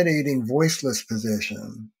accommodating voiceless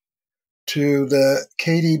position to the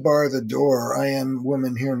Katie bar the door, I am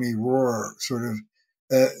woman, hear me roar, sort of,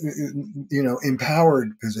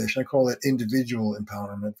 empowered position. I call it individual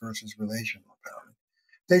empowerment versus relational empowerment.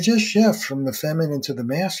 They just shift from the feminine to the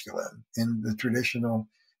masculine in the traditional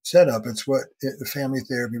setup. It's what family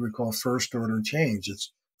therapy would call first order change.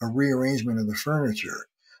 It's a rearrangement of the furniture.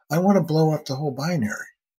 I want to blow up the whole binary.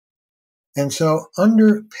 And so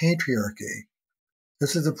under patriarchy,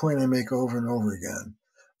 this is the point I make over and over again.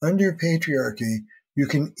 Under patriarchy, you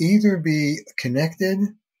can either be connected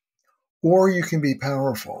or you can be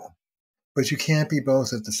powerful, but you can't be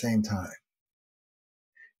both at the same time.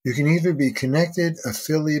 You can either be connected,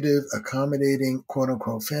 affiliative, accommodating, quote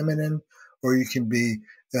unquote feminine, or you can be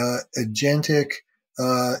agentic,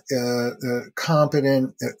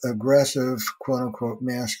 competent, aggressive, quote unquote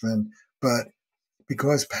masculine. But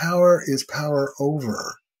because power is power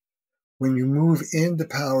over, when you move into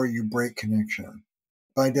power, you break connection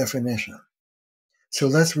by definition. So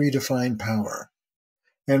let's redefine power.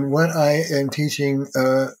 And what I am teaching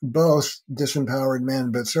both disempowered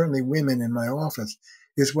men, but certainly women in my office,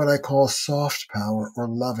 is what I call soft power or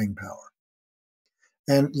loving power.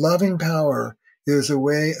 And loving power is a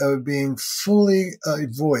way of being fully a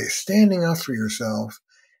voice, standing up for yourself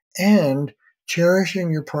and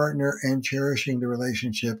cherishing your partner and cherishing the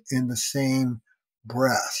relationship in the same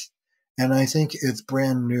breath. And I think it's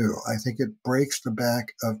brand new. I think it breaks the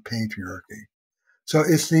back of patriarchy. So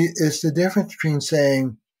it's the difference between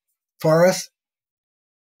saying, Forrest,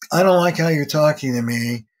 I don't like how you're talking to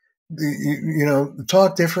me.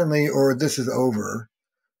 Talk differently or this is over.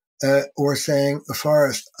 Or saying,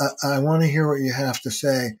 Forrest, I want to hear what you have to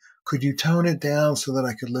say. Could you tone it down so that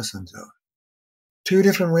I could listen to it? Two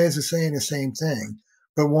different ways of saying the same thing.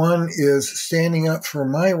 But one is standing up for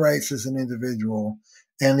my rights as an individual,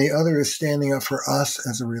 and the other is standing up for us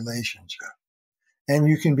as a relationship. And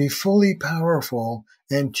you can be fully powerful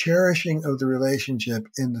and cherishing of the relationship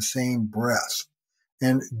in the same breath.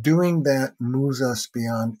 And doing that moves us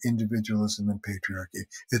beyond individualism and patriarchy.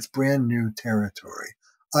 It's brand new territory.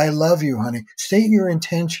 I love you, honey. State your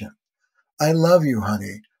intention. I love you,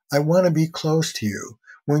 honey. I want to be close to you.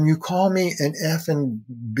 When you call me an F and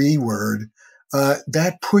B word,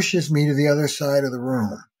 that pushes me to the other side of the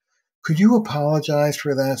room. Could you apologize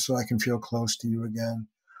for that so I can feel close to you again?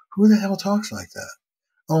 Who the hell talks like that?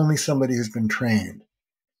 Only somebody who's been trained.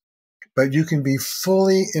 But you can be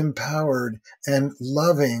fully empowered and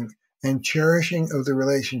loving and cherishing of the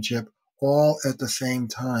relationship all at the same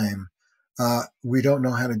time. We don't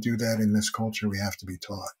know how to do that in this culture. We have to be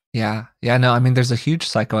taught. Yeah. Yeah. No, I mean, there's a huge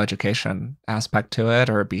psychoeducation aspect to it,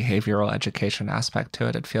 or a behavioral education aspect to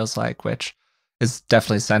it, it feels like, which is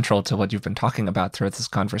definitely central to what you've been talking about throughout this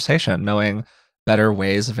conversation, knowing better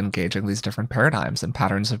ways of engaging these different paradigms and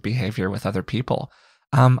patterns of behavior with other people.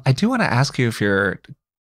 I do want to ask you if you're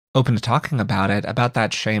open to talking about it, about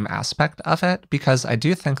that shame aspect of it, because I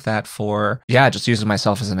do think that just using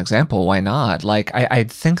myself as an example, why not? Like, I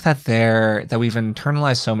think that we've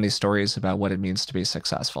internalized so many stories about what it means to be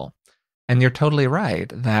successful. And you're totally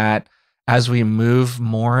right that as we move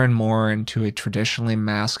more and more into a traditionally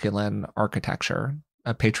masculine architecture,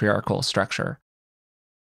 a patriarchal structure,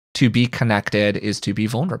 to be connected is to be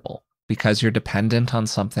vulnerable because you're dependent on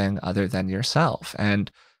something other than yourself.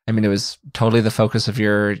 And I mean, it was totally the focus of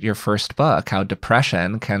your first book, how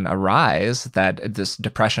depression can arise, that this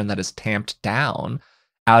depression that is tamped down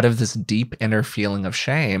out of this deep inner feeling of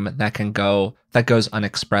shame that goes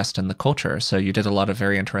unexpressed in the culture. So you did a lot of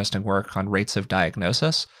very interesting work on rates of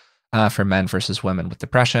diagnosis for men versus women with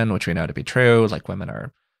depression, which we know to be true. Like, women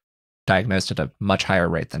are diagnosed at a much higher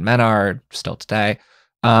rate than men are still today.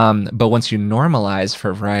 But once you normalize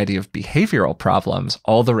for a variety of behavioral problems,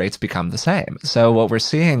 all the rates become the same. So what we're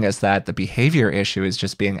seeing is that the behavior issue is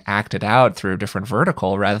just being acted out through a different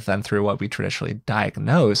vertical rather than through what we traditionally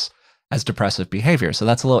diagnose as depressive behavior. So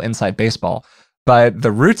that's a little inside baseball. But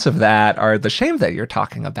the roots of that are the shame that you're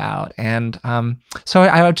talking about. And so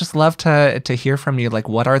I would just love to hear from you, like,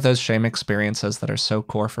 what are those shame experiences that are so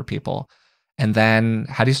core for people? And then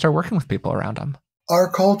how do you start working with people around them? Our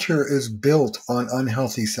culture is built on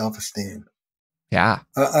unhealthy self-esteem. Yeah.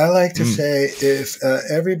 I like to say if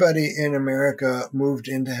everybody in America moved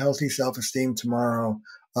into healthy self-esteem tomorrow,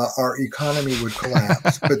 our economy would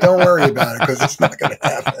collapse. But don't worry about it because it's not going to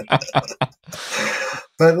happen.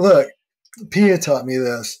 But look, Pia taught me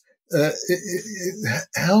this.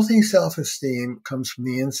 Healthy self-esteem comes from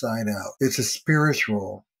the inside out. It's a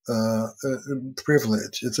spiritual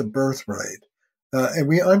privilege. It's a birthright. And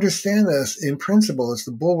we understand this in principle. It's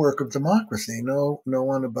the bulwark of democracy. No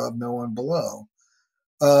one above, no one below.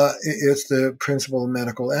 It's the principle of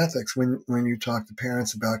medical ethics. When you talk to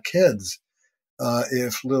parents about kids,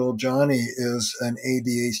 if little Johnny is an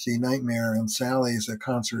ADHD nightmare and Sally is a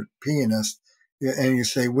concert pianist, and you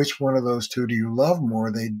say, which one of those two do you love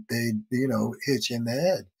more? They hit you in the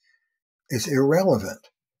head. It's irrelevant.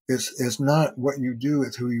 It's not what you do,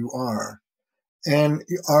 it's who you are. And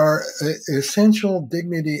our essential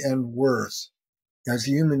dignity and worth as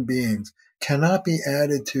human beings cannot be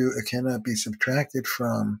added to, it cannot be subtracted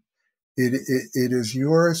from. It is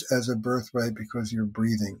yours as a birthright because you're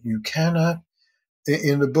breathing. You cannot,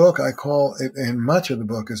 in the book, I call it, and much of the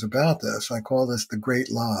book is about this, I call this the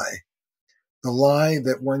great lie. The lie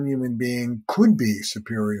that one human being could be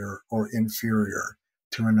superior or inferior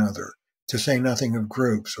to another, to say nothing of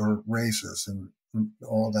groups or races and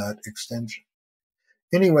all that extension.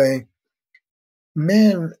 Anyway,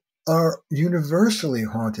 men are universally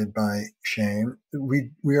haunted by shame.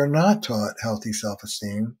 We are not taught healthy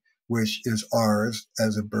self-esteem, which is ours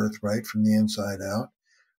as a birthright from the inside out.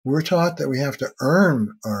 We're taught that we have to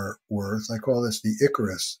earn our worth. I call this the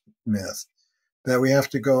Icarus myth, that we have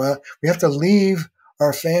to go out, we have to leave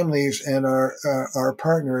our families and our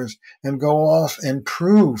partners and go off and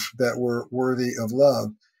prove that we're worthy of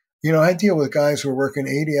love. You know, I deal with guys who are working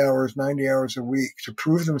 80 hours, 90 hours a week to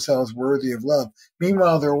prove themselves worthy of love.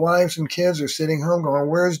 Meanwhile, their wives and kids are sitting home going,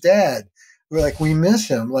 where's dad? We're like, we miss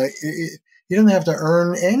him. Like, you don't have to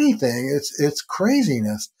earn anything. It's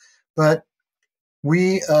craziness. But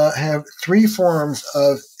we have three forms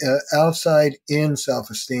of outside-in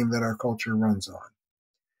self-esteem that our culture runs on.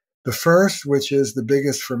 The first, which is the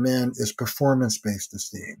biggest for men, is performance-based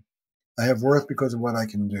esteem. I have worth because of what I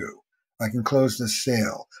can do. I can close this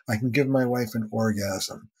sale. I can give my wife an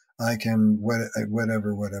orgasm. I can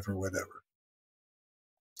whatever.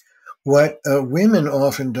 What women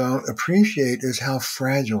often don't appreciate is how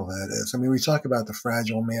fragile that is. I mean, we talk about the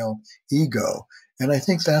fragile male ego, and I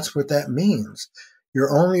think that's what that means.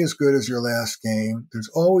 You're only as good as your last game. There's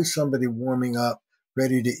always somebody warming up,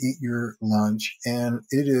 ready to eat your lunch, and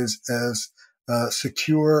it is as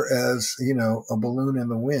secure as, a balloon in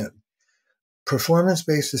the wind.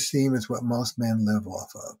 Performance-based esteem is what most men live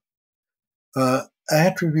off of.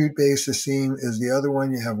 Attribute-based esteem is the other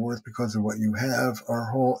one. You have worth because of what you have. Our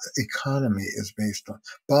whole economy is based on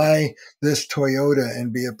buy this Toyota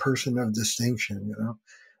and be a person of distinction,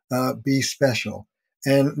 be special.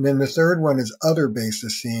 And then the third one is other-based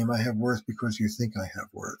esteem. I have worth because you think I have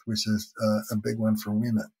worth, which is a big one for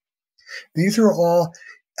women. These are all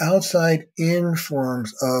outside-in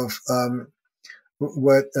forms of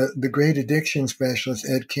what the great addiction specialist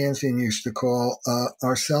Ed Hanson used to call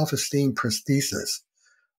our self-esteem prosthesis,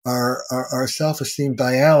 our self-esteem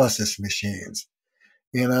dialysis machines.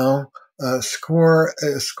 Score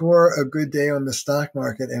a good day on the stock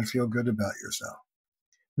market and feel good about yourself.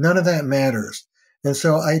 None of that matters. And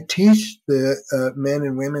so I teach the men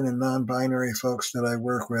and women and non-binary folks that I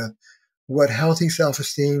work with what healthy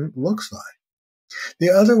self-esteem looks like.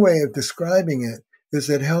 The other way of describing it is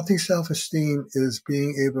that healthy self-esteem is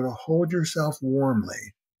being able to hold yourself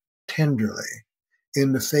warmly, tenderly,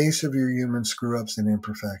 in the face of your human screw-ups and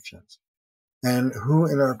imperfections. And who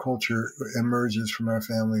in our culture emerges from our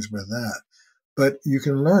families with that? But you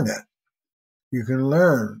can learn it. You can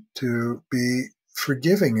learn to be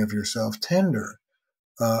forgiving of yourself, tender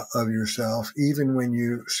of yourself, even when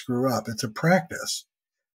you screw up. It's a practice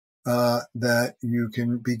that you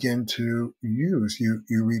can begin to use.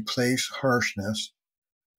 You replace harshness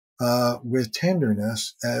with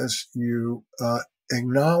tenderness as you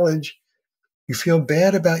acknowledge you feel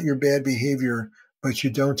bad about your bad behavior, but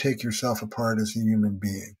you don't take yourself apart as a human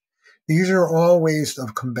being. These are all ways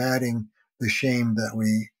of combating the shame that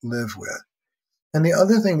we live with. And the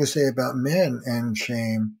other thing to say about men and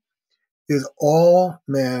shame is all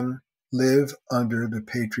men live under the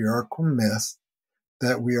patriarchal myth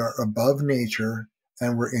that we are above nature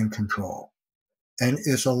and we're in control. And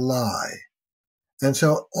it's a lie. And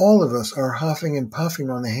so all of us are huffing and puffing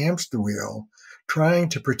on the hamster wheel, trying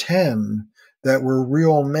to pretend that we're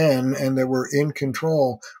real men and that we're in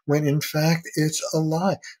control, when in fact it's a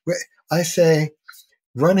lie. I say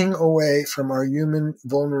running away from our human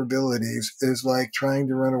vulnerabilities is like trying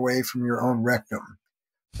to run away from your own rectum.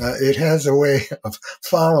 It has a way of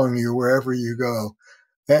following you wherever you go.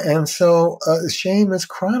 And so shame is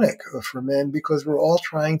chronic for men because we're all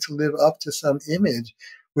trying to live up to some image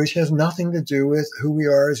which has nothing to do with who we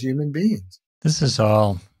are as human beings. This is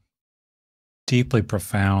all deeply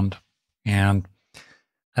profound. And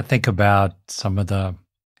I think about some of the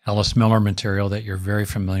Alice Miller material that you're very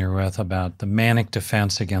familiar with about the manic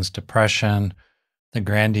defense against depression, the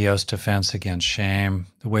grandiose defense against shame,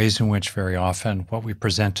 the ways in which very often what we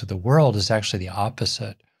present to the world is actually the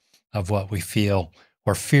opposite of what we feel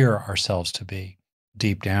or fear ourselves to be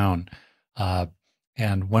deep down.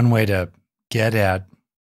 And one way to get at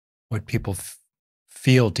what people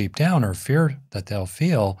feel deep down or fear that they'll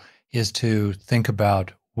feel is to think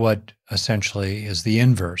about what essentially is the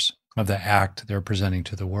inverse of the act they're presenting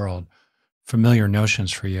to the world. Familiar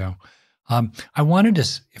notions for you. I wanted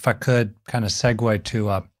to, if I could, kind of segue to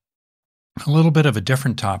a little bit of a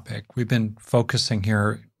different topic. We've been focusing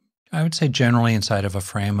here, I would say generally inside of a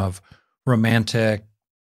frame of romantic,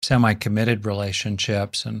 semi-committed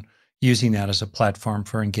relationships and using that as a platform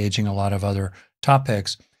for engaging a lot of other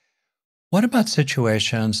topics. What about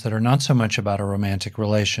situations that are not so much about a romantic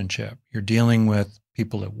relationship? You're dealing with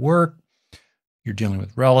people at work, you're dealing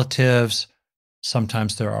with relatives,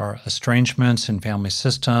 sometimes there are estrangements in family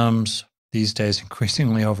systems, these days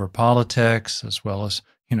increasingly over politics, as well as,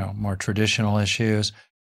 more traditional issues.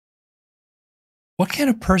 What can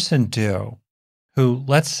a person do who,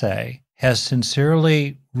 let's say, has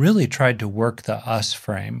sincerely really tried to work the us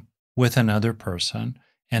frame with another person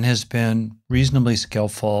and has been reasonably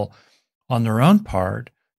skillful on their own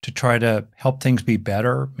part to try to help things be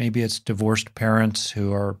better? Maybe it's divorced parents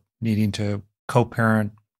who are needing to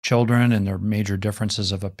co-parent children and their major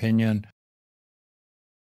differences of opinion.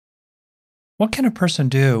 What can a person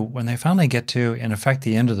do when they finally get to, in effect,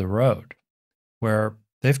 the end of the road where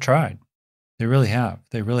they've tried? They really have.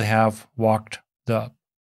 They really have walked the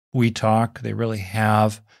we talk. They really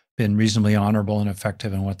have been reasonably honorable and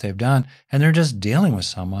effective in what they've done. And they're just dealing with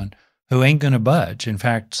someone who ain't going to budge. In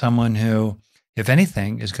fact, someone who, if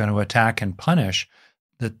anything, is going to attack and punish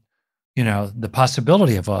the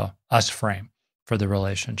possibility of a us frame for the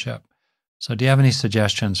relationship. So do you have any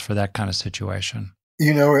suggestions for that kind of situation?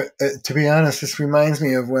 To be honest, this reminds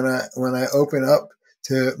me of when I open up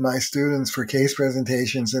to my students for case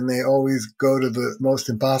presentations, and they always go to the most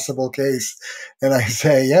impossible case, and I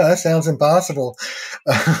say, "Yeah, that sounds impossible."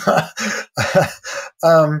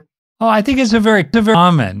 Oh, I think it's a very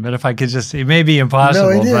common, but if I could just, it may be no, impossible,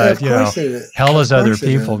 it is. but Of course it is. hell Of is other course it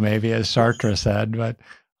people, is. maybe, as Sartre said. But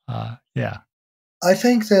yeah, I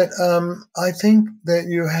think that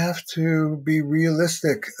you have to be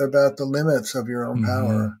realistic about the limits of your own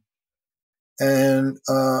power. And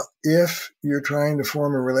if you're trying to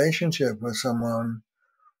form a relationship with someone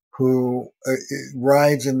who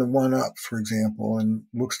rides in the one up, for example, and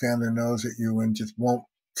looks down their nose at you and just won't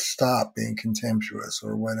stop being contemptuous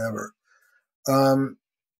or whatever,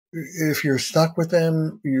 if you're stuck with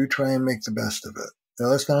them, you try and make the best of it. Now,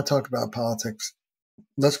 let's not talk about politics.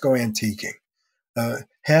 Let's go antiquing.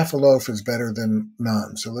 Half a loaf is better than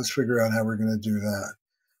none. So let's figure out how we're going to do that.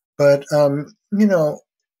 But,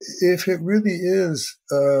 if it really is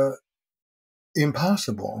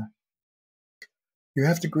impossible, you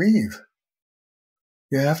have to grieve.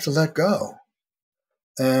 You have to let go.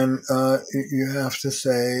 And you have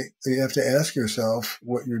to ask yourself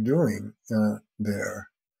what you're doing there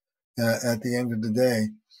at the end of the day.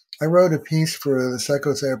 I wrote a piece for the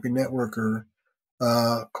Psychotherapy Networker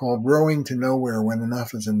called Rowing to Nowhere When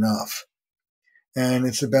Enough is Enough. And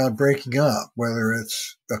it's about breaking up, whether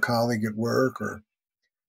it's a colleague at work or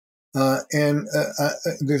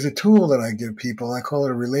there's a tool that I give people. I call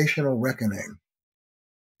it a relational reckoning.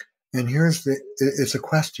 And it's a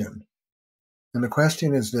question. And the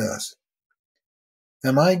question is this: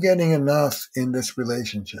 am I getting enough in this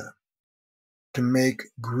relationship to make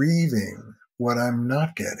grieving what I'm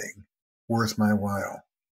not getting worth my while?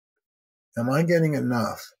 Am I getting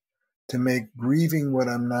enough to make grieving what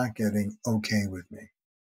I'm not getting okay with me?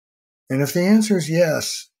 And if the answer is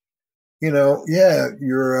yes,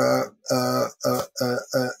 you're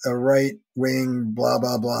a right wing, blah,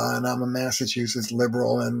 blah, blah, and I'm a Massachusetts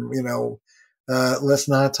liberal, and, let's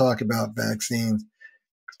not talk about vaccines.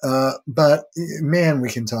 But man, we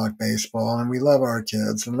can talk baseball, and we love our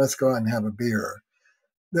kids, and let's go out and have a beer.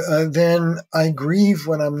 Then I grieve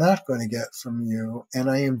what I'm not going to get from you,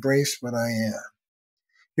 and I embrace what I am.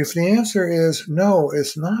 If the answer is no,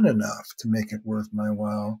 it's not enough to make it worth my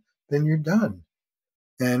while, then you're done.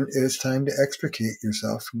 And it's time to extricate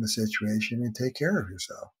yourself from the situation and take care of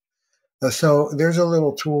yourself. So there's a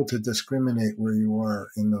little tool to discriminate where you are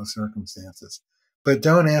in those circumstances. But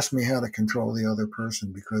don't ask me how to control the other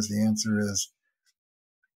person, because the answer is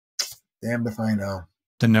damned if I know.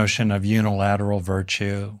 The notion of unilateral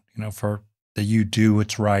virtue, for that you do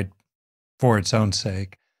what's right for its own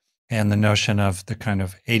sake, and the notion of the kind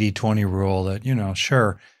of 80-20 rule that,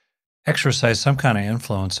 sure, exercise some kind of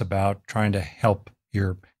influence about trying to help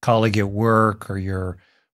your colleague at work or your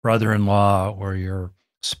brother-in-law or your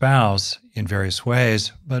spouse in various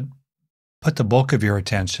ways, but put the bulk of your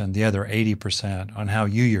attention, the other 80%, on how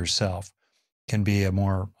you yourself can be a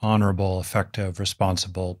more honorable, effective,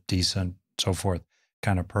 responsible, decent, so forth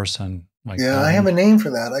kind of person. I have a name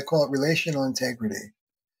for that. I call it relational integrity.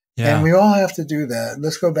 Yeah. And we all have to do that.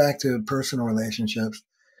 Let's go back to personal relationships.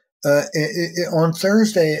 On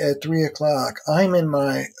Thursday at 3:00, I'm in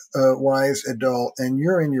my wise adult, and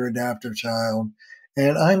you're in your adaptive child,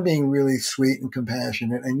 and I'm being really sweet and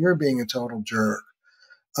compassionate, and you're being a total jerk.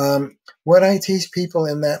 What I teach people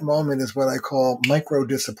in that moment is what I call micro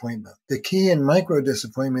disappointment. The key in micro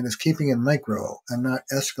disappointment is keeping it micro and not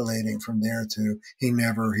escalating from there to he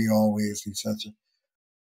never, he always, he's such a.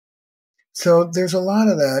 So there's a lot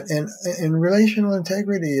of that. And relational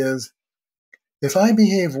integrity is, if I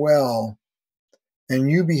behave well and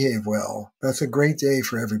you behave well, that's a great day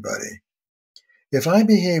for everybody. If I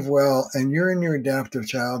behave well and you're in your adaptive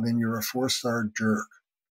child and you're a 4-star jerk,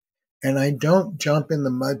 and I don't jump in the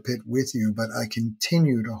mud pit with you, but I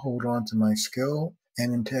continue to hold on to my skill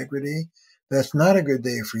and integrity, that's not a good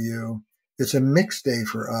day for you. It's a mixed day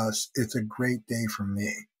for us. It's a great day for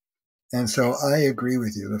me. And so I agree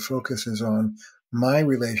with you. The focus is on my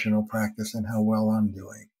relational practice and how well I'm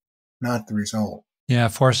doing, not the result. Yeah,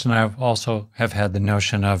 Forrest and I also have had the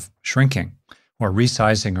notion of shrinking or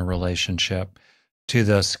resizing a relationship to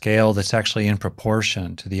the scale that's actually in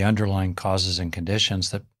proportion to the underlying causes and conditions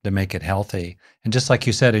that make it healthy. And just like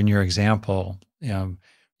you said in your example,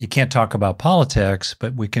 you can't talk about politics,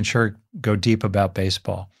 but we can sure go deep about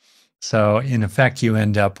baseball. So in effect, you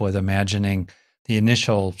end up with imagining the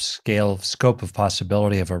initial scope of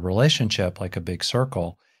possibility of a relationship like a big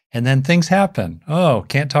circle. And then things happen. Oh,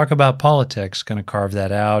 can't talk about politics, going to carve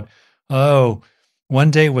that out. Oh, one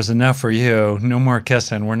date was enough for you. No more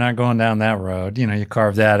kissing. We're not going down that road. You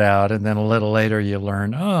carve that out. And then a little later you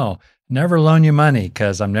learn, oh, never loan you money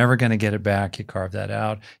because I'm never going to get it back. You carve that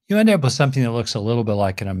out. You end up with something that looks a little bit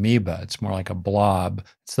like an amoeba. It's more like a blob.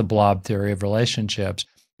 It's the blob theory of relationships,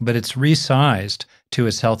 but it's resized to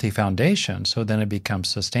its healthy foundation. So then it becomes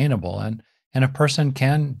sustainable. And a person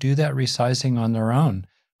can do that resizing on their own.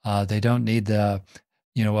 They don't need the,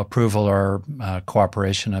 approval or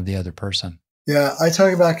cooperation of the other person. Yeah, I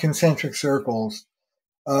talk about concentric circles.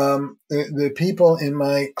 The people in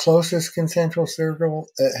my closest concentric circle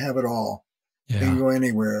have it all. Yeah. They can go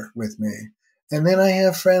anywhere with me. And then I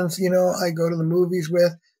have friends, I go to the movies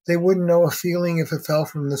with. They wouldn't know a feeling if it fell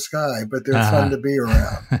from the sky, but they're fun to be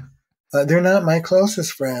around. They're not my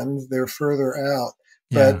closest friends. They're further out.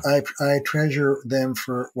 But I treasure them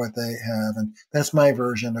for what they have. And that's my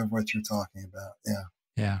version of what you're talking about. Yeah.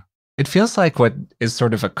 Yeah. It feels like what is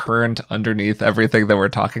sort of a current underneath everything that we're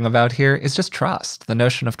talking about here is just trust, the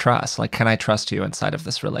notion of trust. Like, can I trust you inside of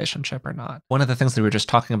this relationship or not? One of the things that we were just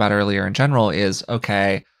talking about earlier in general is,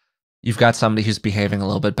 okay, you've got somebody who's behaving a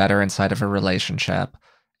little bit better inside of a relationship,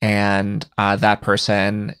 and that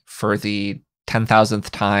person, for the 10,000th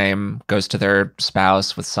time, goes to their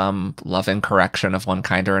spouse with some loving correction of one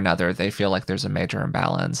kind or another. They feel like there's a major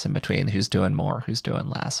imbalance in between who's doing more, who's doing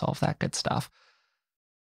less, all of that good stuff.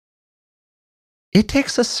 It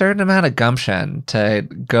takes a certain amount of gumption to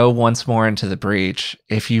go once more into the breach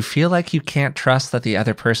if you feel like you can't trust that the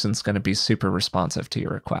other person's going to be super responsive to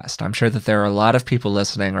your request. I'm sure that there are a lot of people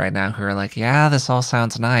listening right now who are like, yeah, this all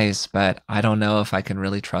sounds nice, but I don't know if I can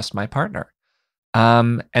really trust my partner.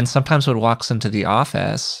 And sometimes when walks into the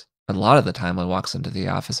office, a lot of the time when walks into the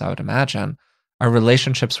office, I would imagine, are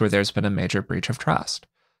relationships where there's been a major breach of trust.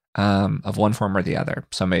 Of one form or the other.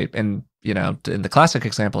 Somebody, in the classic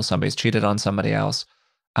example, somebody's cheated on somebody else.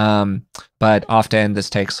 But often this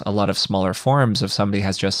takes a lot of smaller forms of somebody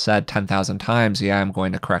has just said 10,000 times, yeah, I'm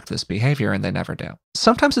going to correct this behavior, and they never do.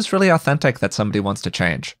 Sometimes it's really authentic that somebody wants to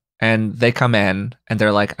change, and they come in and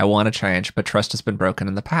they're like, I want to change, but trust has been broken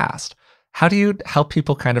in the past. How do you help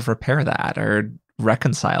people kind of repair that or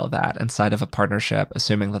reconcile that inside of a partnership,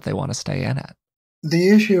 assuming that they want to stay in it? The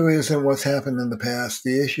issue isn't what's happened in the past.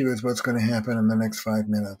 The issue is what's going to happen in the next 5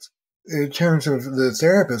 minutes. In terms of the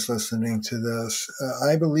therapist listening to this,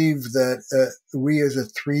 I believe that we as a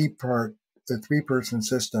three-person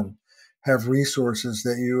system have resources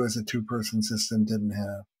that you as a two-person system didn't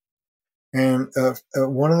have. And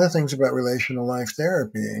one of the things about relational life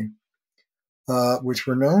therapy, which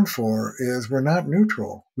we're known for, is we're not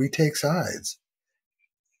neutral. We take sides.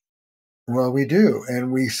 Well, we do,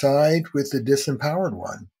 and we side with the disempowered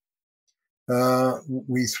one.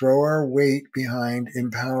 We throw our weight behind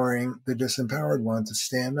empowering the disempowered one to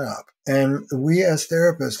stand up. And we as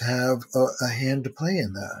therapists have a hand to play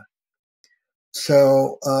in that.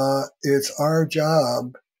 So it's our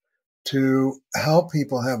job to help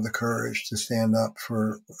people have the courage to stand up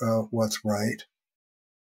for what's right,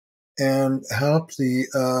 and help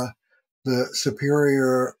the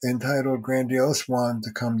superior, entitled, grandiose one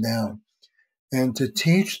to come down. And to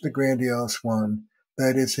teach the grandiose one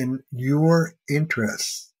that it's in your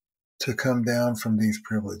interest to come down from these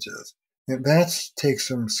privileges. And that takes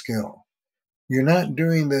some skill. You're not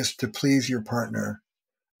doing this to please your partner.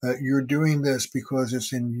 You're doing this because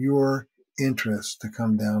it's in your interest to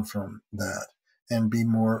come down from that and be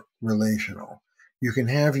more relational. You can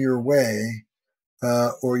have your way,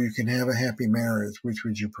 or you can have a happy marriage. Which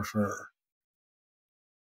would you prefer?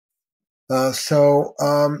 So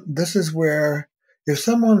this is where, if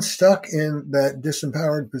someone's stuck in that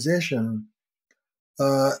disempowered position,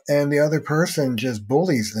 and the other person just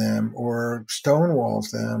bullies them or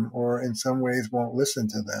stonewalls them or in some ways won't listen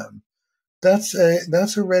to them, that's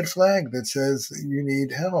a red flag that says you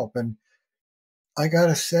need help. And I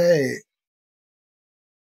gotta say,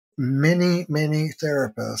 many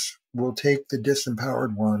therapists will take the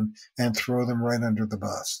disempowered one and throw them right under the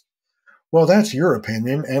bus. Well, that's your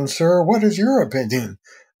opinion. And sir, what is your opinion?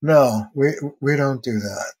 No, we don't do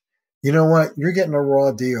that. You know what? You're getting a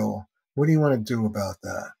raw deal. What do you want to do about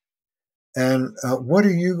that? And what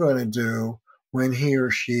are you going to do when he or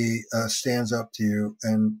she stands up to you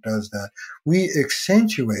and does that? We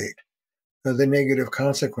accentuate the negative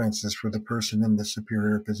consequences for the person in the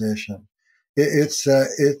superior position.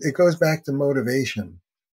 It goes back to motivation.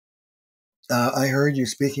 I heard you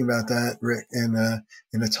speaking about that, Rick, in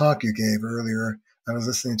a talk you gave earlier. I was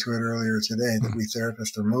listening to it earlier today, that we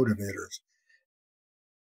therapists are motivators.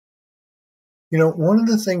 One of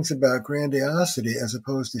the things about grandiosity as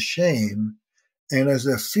opposed to shame, and as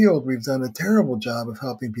a field, we've done a terrible job of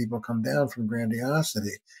helping people come down from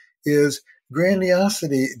grandiosity, is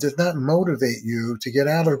grandiosity does not motivate you to get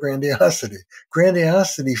out of grandiosity.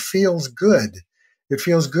 Grandiosity feels good. It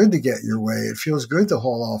feels good to get your way. It feels good to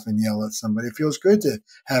haul off and yell at somebody. It feels good to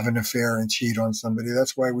have an affair and cheat on somebody.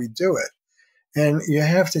 That's why we do it. And you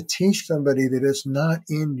have to teach somebody that it's not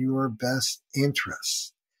in your best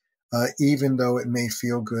interests, even though it may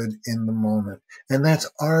feel good in the moment. And that's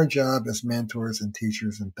our job as mentors and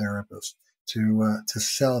teachers and therapists to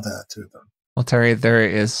sell that to them. Well, Terry, there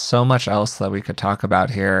is so much else that we could talk about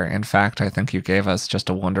here. In fact, I think you gave us just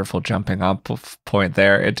a wonderful jumping up point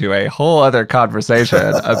there into a whole other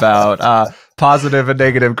conversation about positive and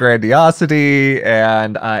negative grandiosity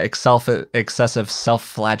and excessive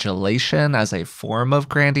self-flagellation as a form of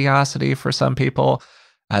grandiosity for some people,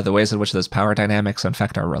 the ways in which those power dynamics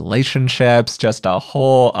affect our relationships, just a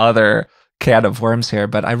whole other can of worms here.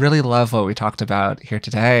 But I really love what we talked about here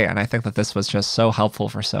today, and I think that this was just so helpful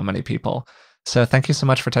for so many people. So thank you so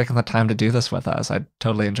much for taking the time to do this with us. I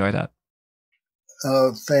totally enjoyed it.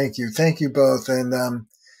 Oh, thank you. Thank you both. And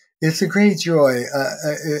it's a great joy.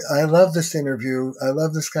 I love this interview. I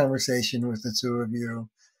love this conversation with the two of you.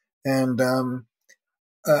 And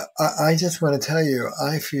I just want to tell you,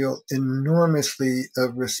 I feel enormously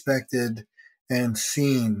respected and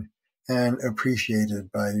seen and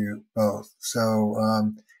appreciated by you both.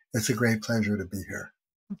 So it's a great pleasure to be here.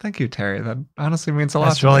 Thank you, Terry. That honestly means a lot.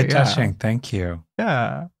 That's really touching. Thank you.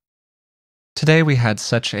 Yeah. Today we had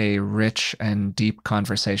such a rich and deep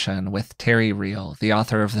conversation with Terry Real, the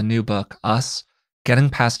author of the new book, Us, Getting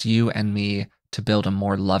Past You and Me to Build a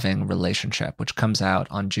More Loving Relationship, which comes out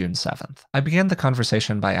on June 7th. I began the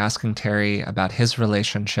conversation by asking Terry about his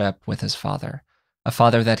relationship with his father, a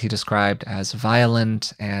father that he described as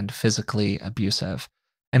violent and physically abusive.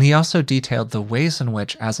 And he also detailed the ways in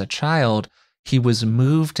which, as a child, he was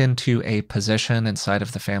moved into a position inside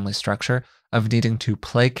of the family structure of needing to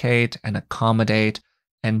placate and accommodate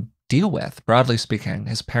and deal with, broadly speaking,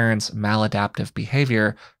 his parents' maladaptive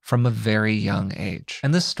behavior from a very young age.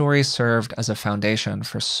 And this story served as a foundation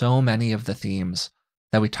for so many of the themes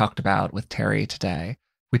that we talked about with Terry today.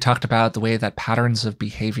 We talked about the way that patterns of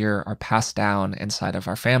behavior are passed down inside of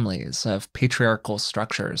our families, of patriarchal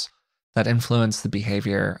structures that influence the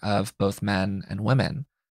behavior of both men and women.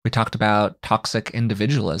 We talked about toxic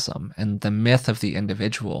individualism and the myth of the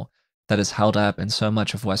individual that is held up in so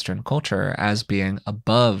much of Western culture as being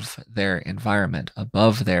above their environment,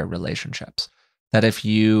 above their relationships. That if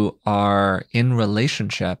you are in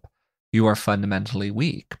relationship, you are fundamentally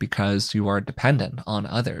weak because you are dependent on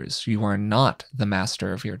others. You are not the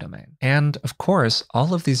master of your domain. And of course,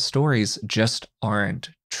 all of these stories just aren't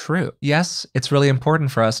true. Yes, it's really important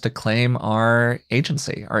for us to claim our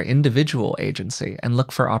agency, our individual agency, and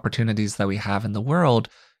look for opportunities that we have in the world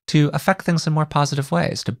to affect things in more positive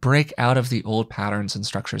ways, to break out of the old patterns and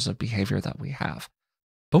structures of behavior that we have.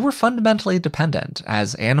 But we're fundamentally dependent.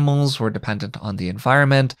 As animals, we're dependent on the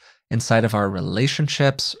environment. Inside of our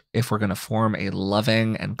relationships, if we're going to form a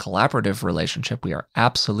loving and collaborative relationship, we are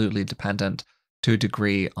absolutely dependent to a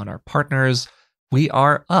degree on our partners. We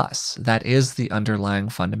are us. That is the underlying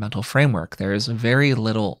fundamental framework. There is very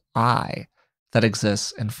little I that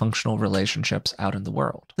exists in functional relationships out in the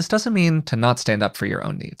world. This doesn't mean to not stand up for your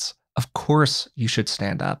own needs. Of course, you should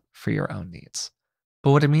stand up for your own needs.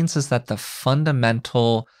 But what it means is that the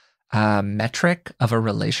fundamental metric of a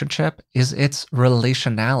relationship is its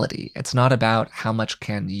relationality. It's not about how much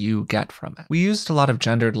can you get from it. We used a lot of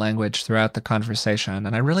gendered language throughout the conversation,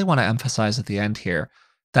 and I really want to emphasize at the end here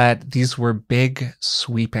that these were big,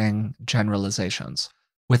 sweeping generalizations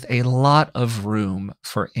with a lot of room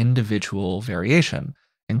for individual variation,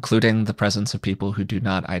 including the presence of people who do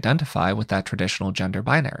not identify with that traditional gender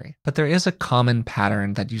binary. But there is a common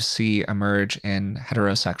pattern that you see emerge in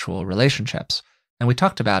heterosexual relationships. And we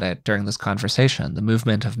talked about it during this conversation, the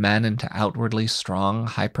movement of men into outwardly strong,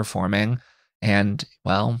 high-performing, and,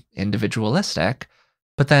 well, individualistic,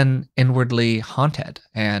 but then inwardly haunted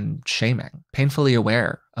and shaming, painfully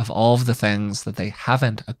aware of all of the things that they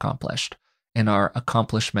haven't accomplished in our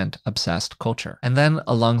accomplishment-obsessed culture. And then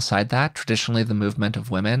alongside that, traditionally the movement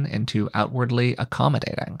of women into outwardly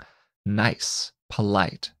accommodating, nice,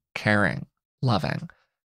 polite, caring, loving,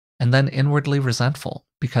 and then inwardly resentful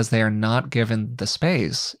because they are not given the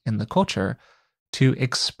space in the culture to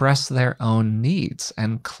express their own needs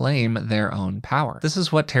and claim their own power. This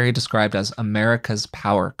is what Terry described as America's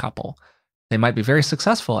power couple. They might be very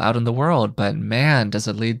successful out in the world, but man, does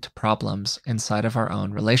it lead to problems inside of our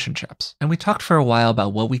own relationships. And we talked for a while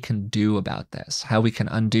about what we can do about this, how we can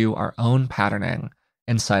undo our own patterning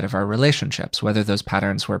inside of our relationships, whether those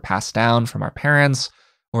patterns were passed down from our parents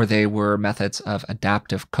or they were methods of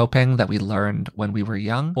adaptive coping that we learned when we were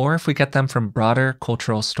young, or if we get them from broader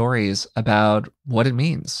cultural stories about what it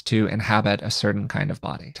means to inhabit a certain kind of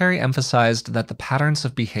body. Terry emphasized that the patterns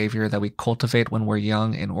of behavior that we cultivate when we're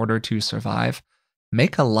young in order to survive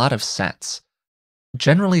make a lot of sense.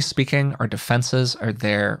 Generally speaking, our defenses are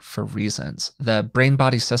there for reasons. The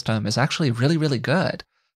brain-body system is actually really, really good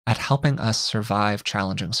at helping us survive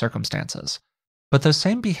challenging circumstances. But those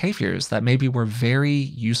same behaviors that maybe were very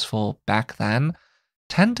useful back then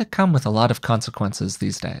tend to come with a lot of consequences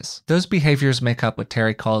these days. Those behaviors make up what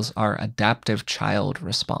Terry calls our adaptive child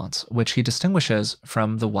response, which he distinguishes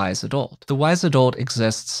from the wise adult. The wise adult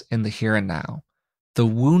exists in the here and now. The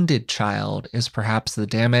wounded child is perhaps the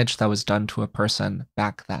damage that was done to a person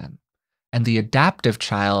back then. And the adaptive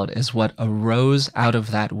child is what arose out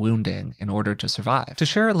of that wounding in order to survive. To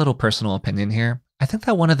share a little personal opinion here, I think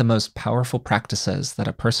that one of the most powerful practices that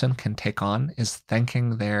a person can take on is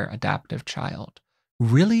thanking their adaptive child,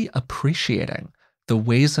 really appreciating the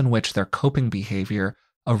ways in which their coping behavior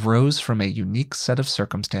arose from a unique set of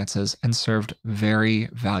circumstances and served very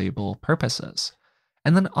valuable purposes.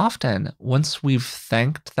 And then often, once we've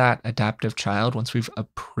thanked that adaptive child, once we've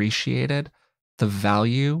appreciated the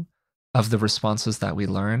value of the responses that we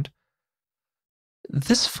learned,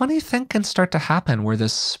 this funny thing can start to happen where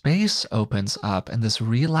this space opens up and this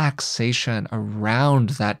relaxation around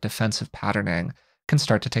that defensive patterning can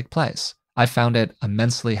start to take place. I found it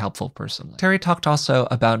immensely helpful personally. Terry talked also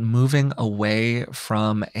about moving away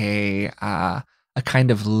from a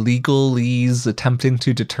kind of legalese attempting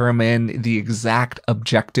to determine the exact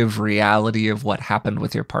objective reality of what happened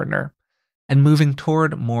with your partner and moving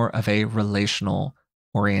toward more of a relational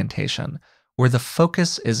orientation, where the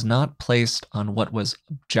focus is not placed on what was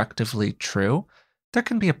objectively true. There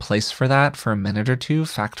can be a place for that for a minute or two.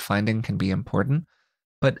 Fact-finding can be important,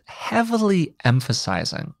 but heavily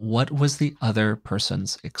emphasizing what was the other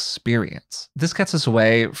person's experience. This gets us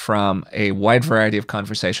away from a wide variety of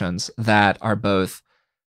conversations that are both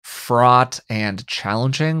fraught and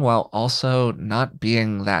challenging while also not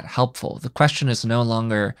being that helpful. The question is no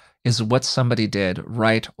longer, is what somebody did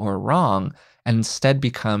right or wrong? And instead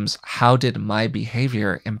becomes, how did my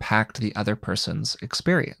behavior impact the other person's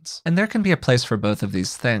experience? And there can be a place for both of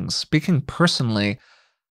these things. Speaking personally,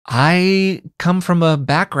 I come from a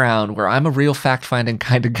background where I'm a real fact-finding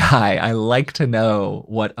kind of guy. I like to know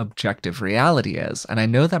what objective reality is. And I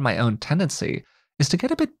know that my own tendency is to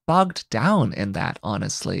get a bit bogged down in that,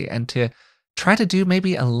 honestly, and to try to do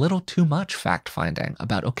maybe a little too much fact-finding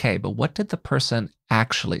about, okay, but what did the person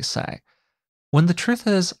actually say? When the truth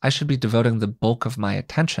is, I should be devoting the bulk of my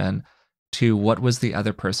attention to what was the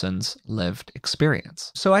other person's lived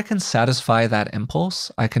experience. So I can satisfy that impulse,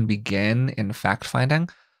 I can begin in fact-finding,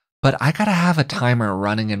 but I gotta have a timer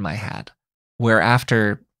running in my head, where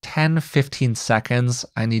after 10, 15 seconds,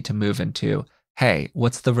 I need to move into, hey,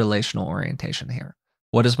 what's the relational orientation here?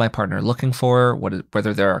 What is my partner looking for?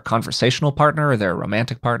 Whether they're a conversational partner or they're a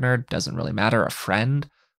romantic partner, doesn't really matter, a friend.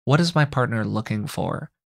 What is my partner looking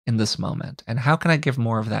for in this moment? And how can I give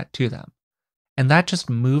more of that to them? And that just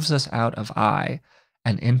moves us out of I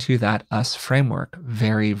and into that us framework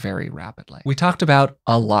very, very rapidly. We talked about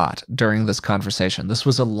a lot during this conversation. This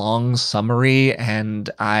was a long summary, and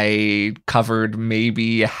I covered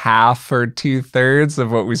maybe half or 2/3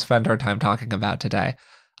 of what we spent our time talking about today.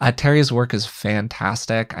 Terry's work is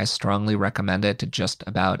fantastic. I strongly recommend it to just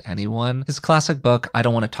about anyone. His classic book, I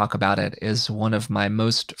Don't Want to Talk About It, is one of my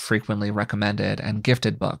most frequently recommended and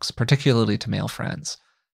gifted books, particularly to male friends.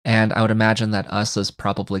 And I would imagine that Us is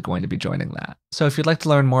probably going to be joining that. So if you'd like to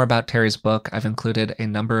learn more about Terry's book, I've included a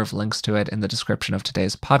number of links to it in the description of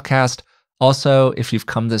today's podcast. Also, if you've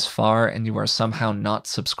come this far and you are somehow not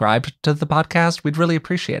subscribed to the podcast, we'd really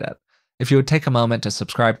appreciate it if you would take a moment to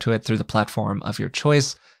subscribe to it through the platform of your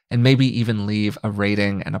choice, and maybe even leave a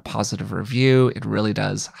rating and a positive review. It really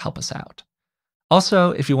does help us out.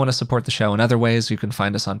 Also, if you want to support the show in other ways, you can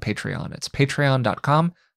find us on Patreon. It's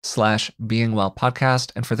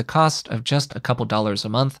patreon.com/beingwellpodcast. And for the cost of just a couple dollars a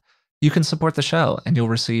month, you can support the show and you'll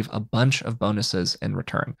receive a bunch of bonuses in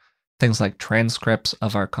return. Things like transcripts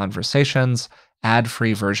of our conversations,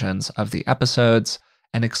 ad-free versions of the episodes,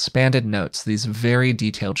 and expanded notes, these very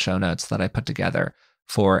detailed show notes that I put together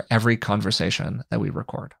for every conversation that we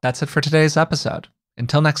record. That's it for today's episode.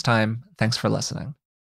 Until next time, thanks for listening.